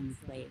zen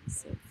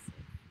place of,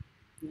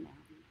 you know,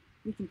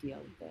 we can deal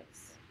with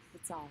this.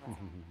 It's all right.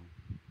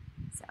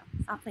 So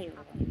I'll play a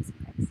little Amazing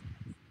Grace.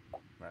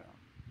 Right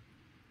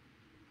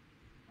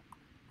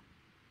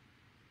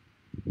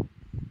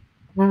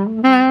on.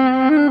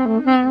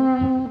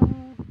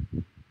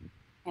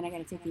 And I got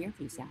to take the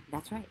earpiece out.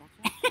 That's right.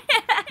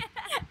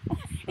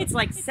 It's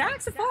like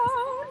saxophone.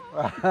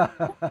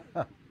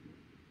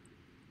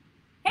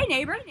 Hey,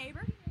 neighbor. I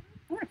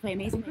want to play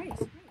Amazing Grace.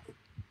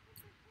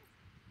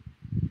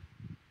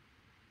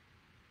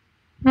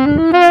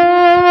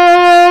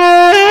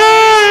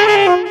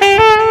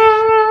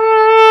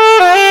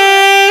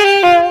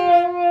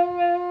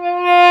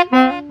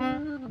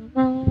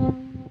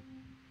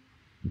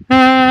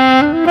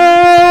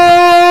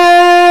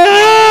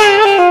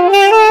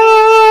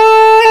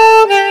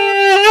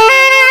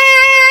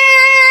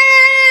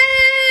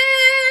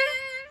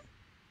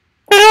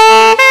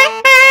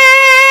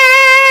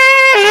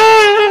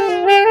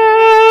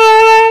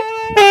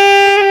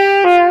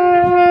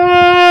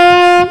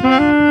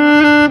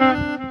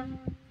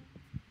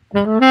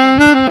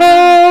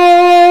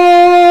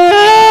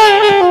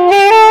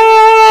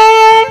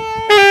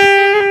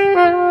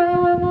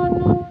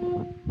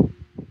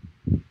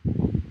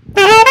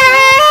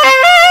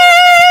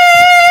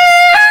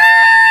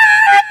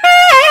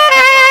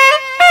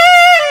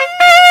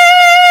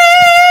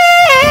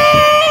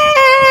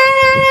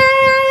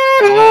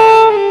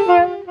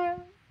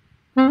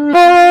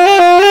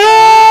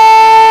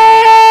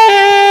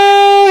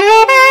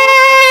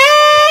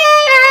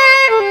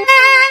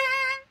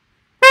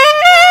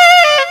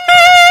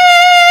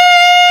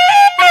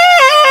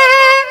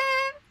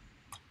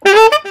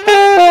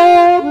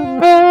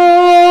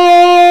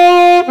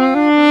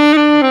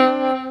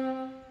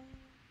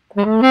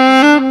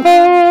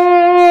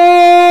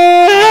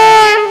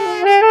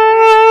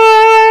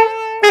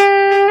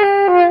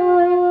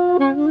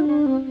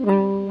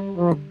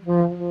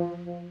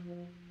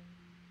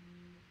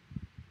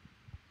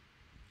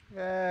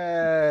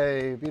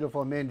 Yay,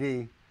 beautiful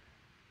Mindi.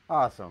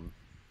 Awesome.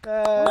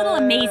 A little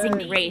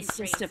Amazing Grace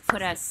just to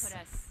put us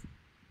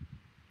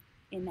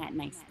in that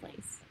nice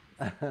place.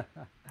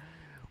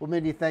 Well,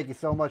 Mindi, thank you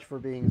so much for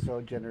being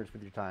so generous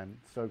with your time.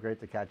 So great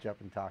to catch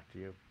up and talk to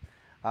you.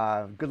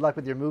 Good luck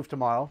with your move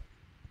tomorrow.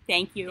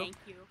 Thank you.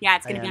 Yeah,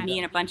 it's going to be me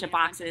and a bunch of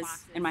boxes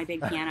and my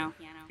big piano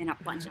and a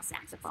bunch of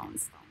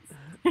saxophones.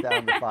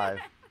 Down to 5.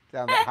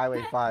 Down to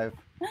Highway 5.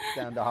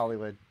 Down to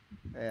Hollywood.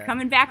 Yeah.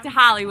 Coming back to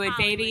Hollywood,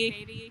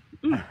 baby.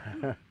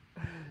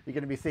 You're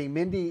going to be seeing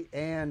Mindi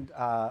and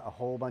a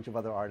whole bunch of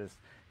other artists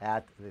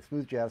at the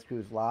Smooth Jazz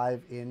Cruise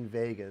live in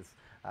Vegas,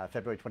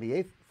 February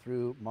 28th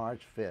through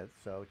March 5th.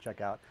 So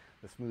check out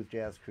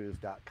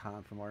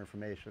thesmoothjazzcruise.com for more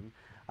information.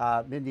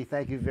 Mindi,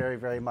 thank you very,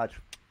 very much.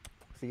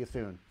 See you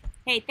soon.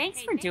 Hey,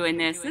 thanks for doing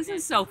this. This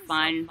is so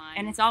fun,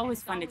 and it's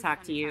always fun to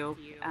talk to you.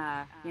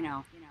 You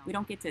know, we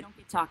don't get to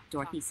talk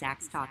Dorothy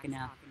sax talk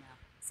enough.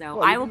 So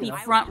Well, I will be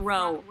front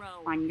row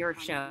on your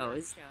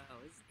shows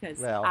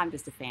because I'm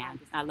just a fan.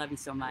 I love you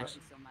so much.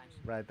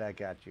 Right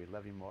back at you.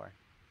 Love you more.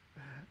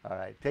 All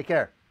right. Take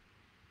care.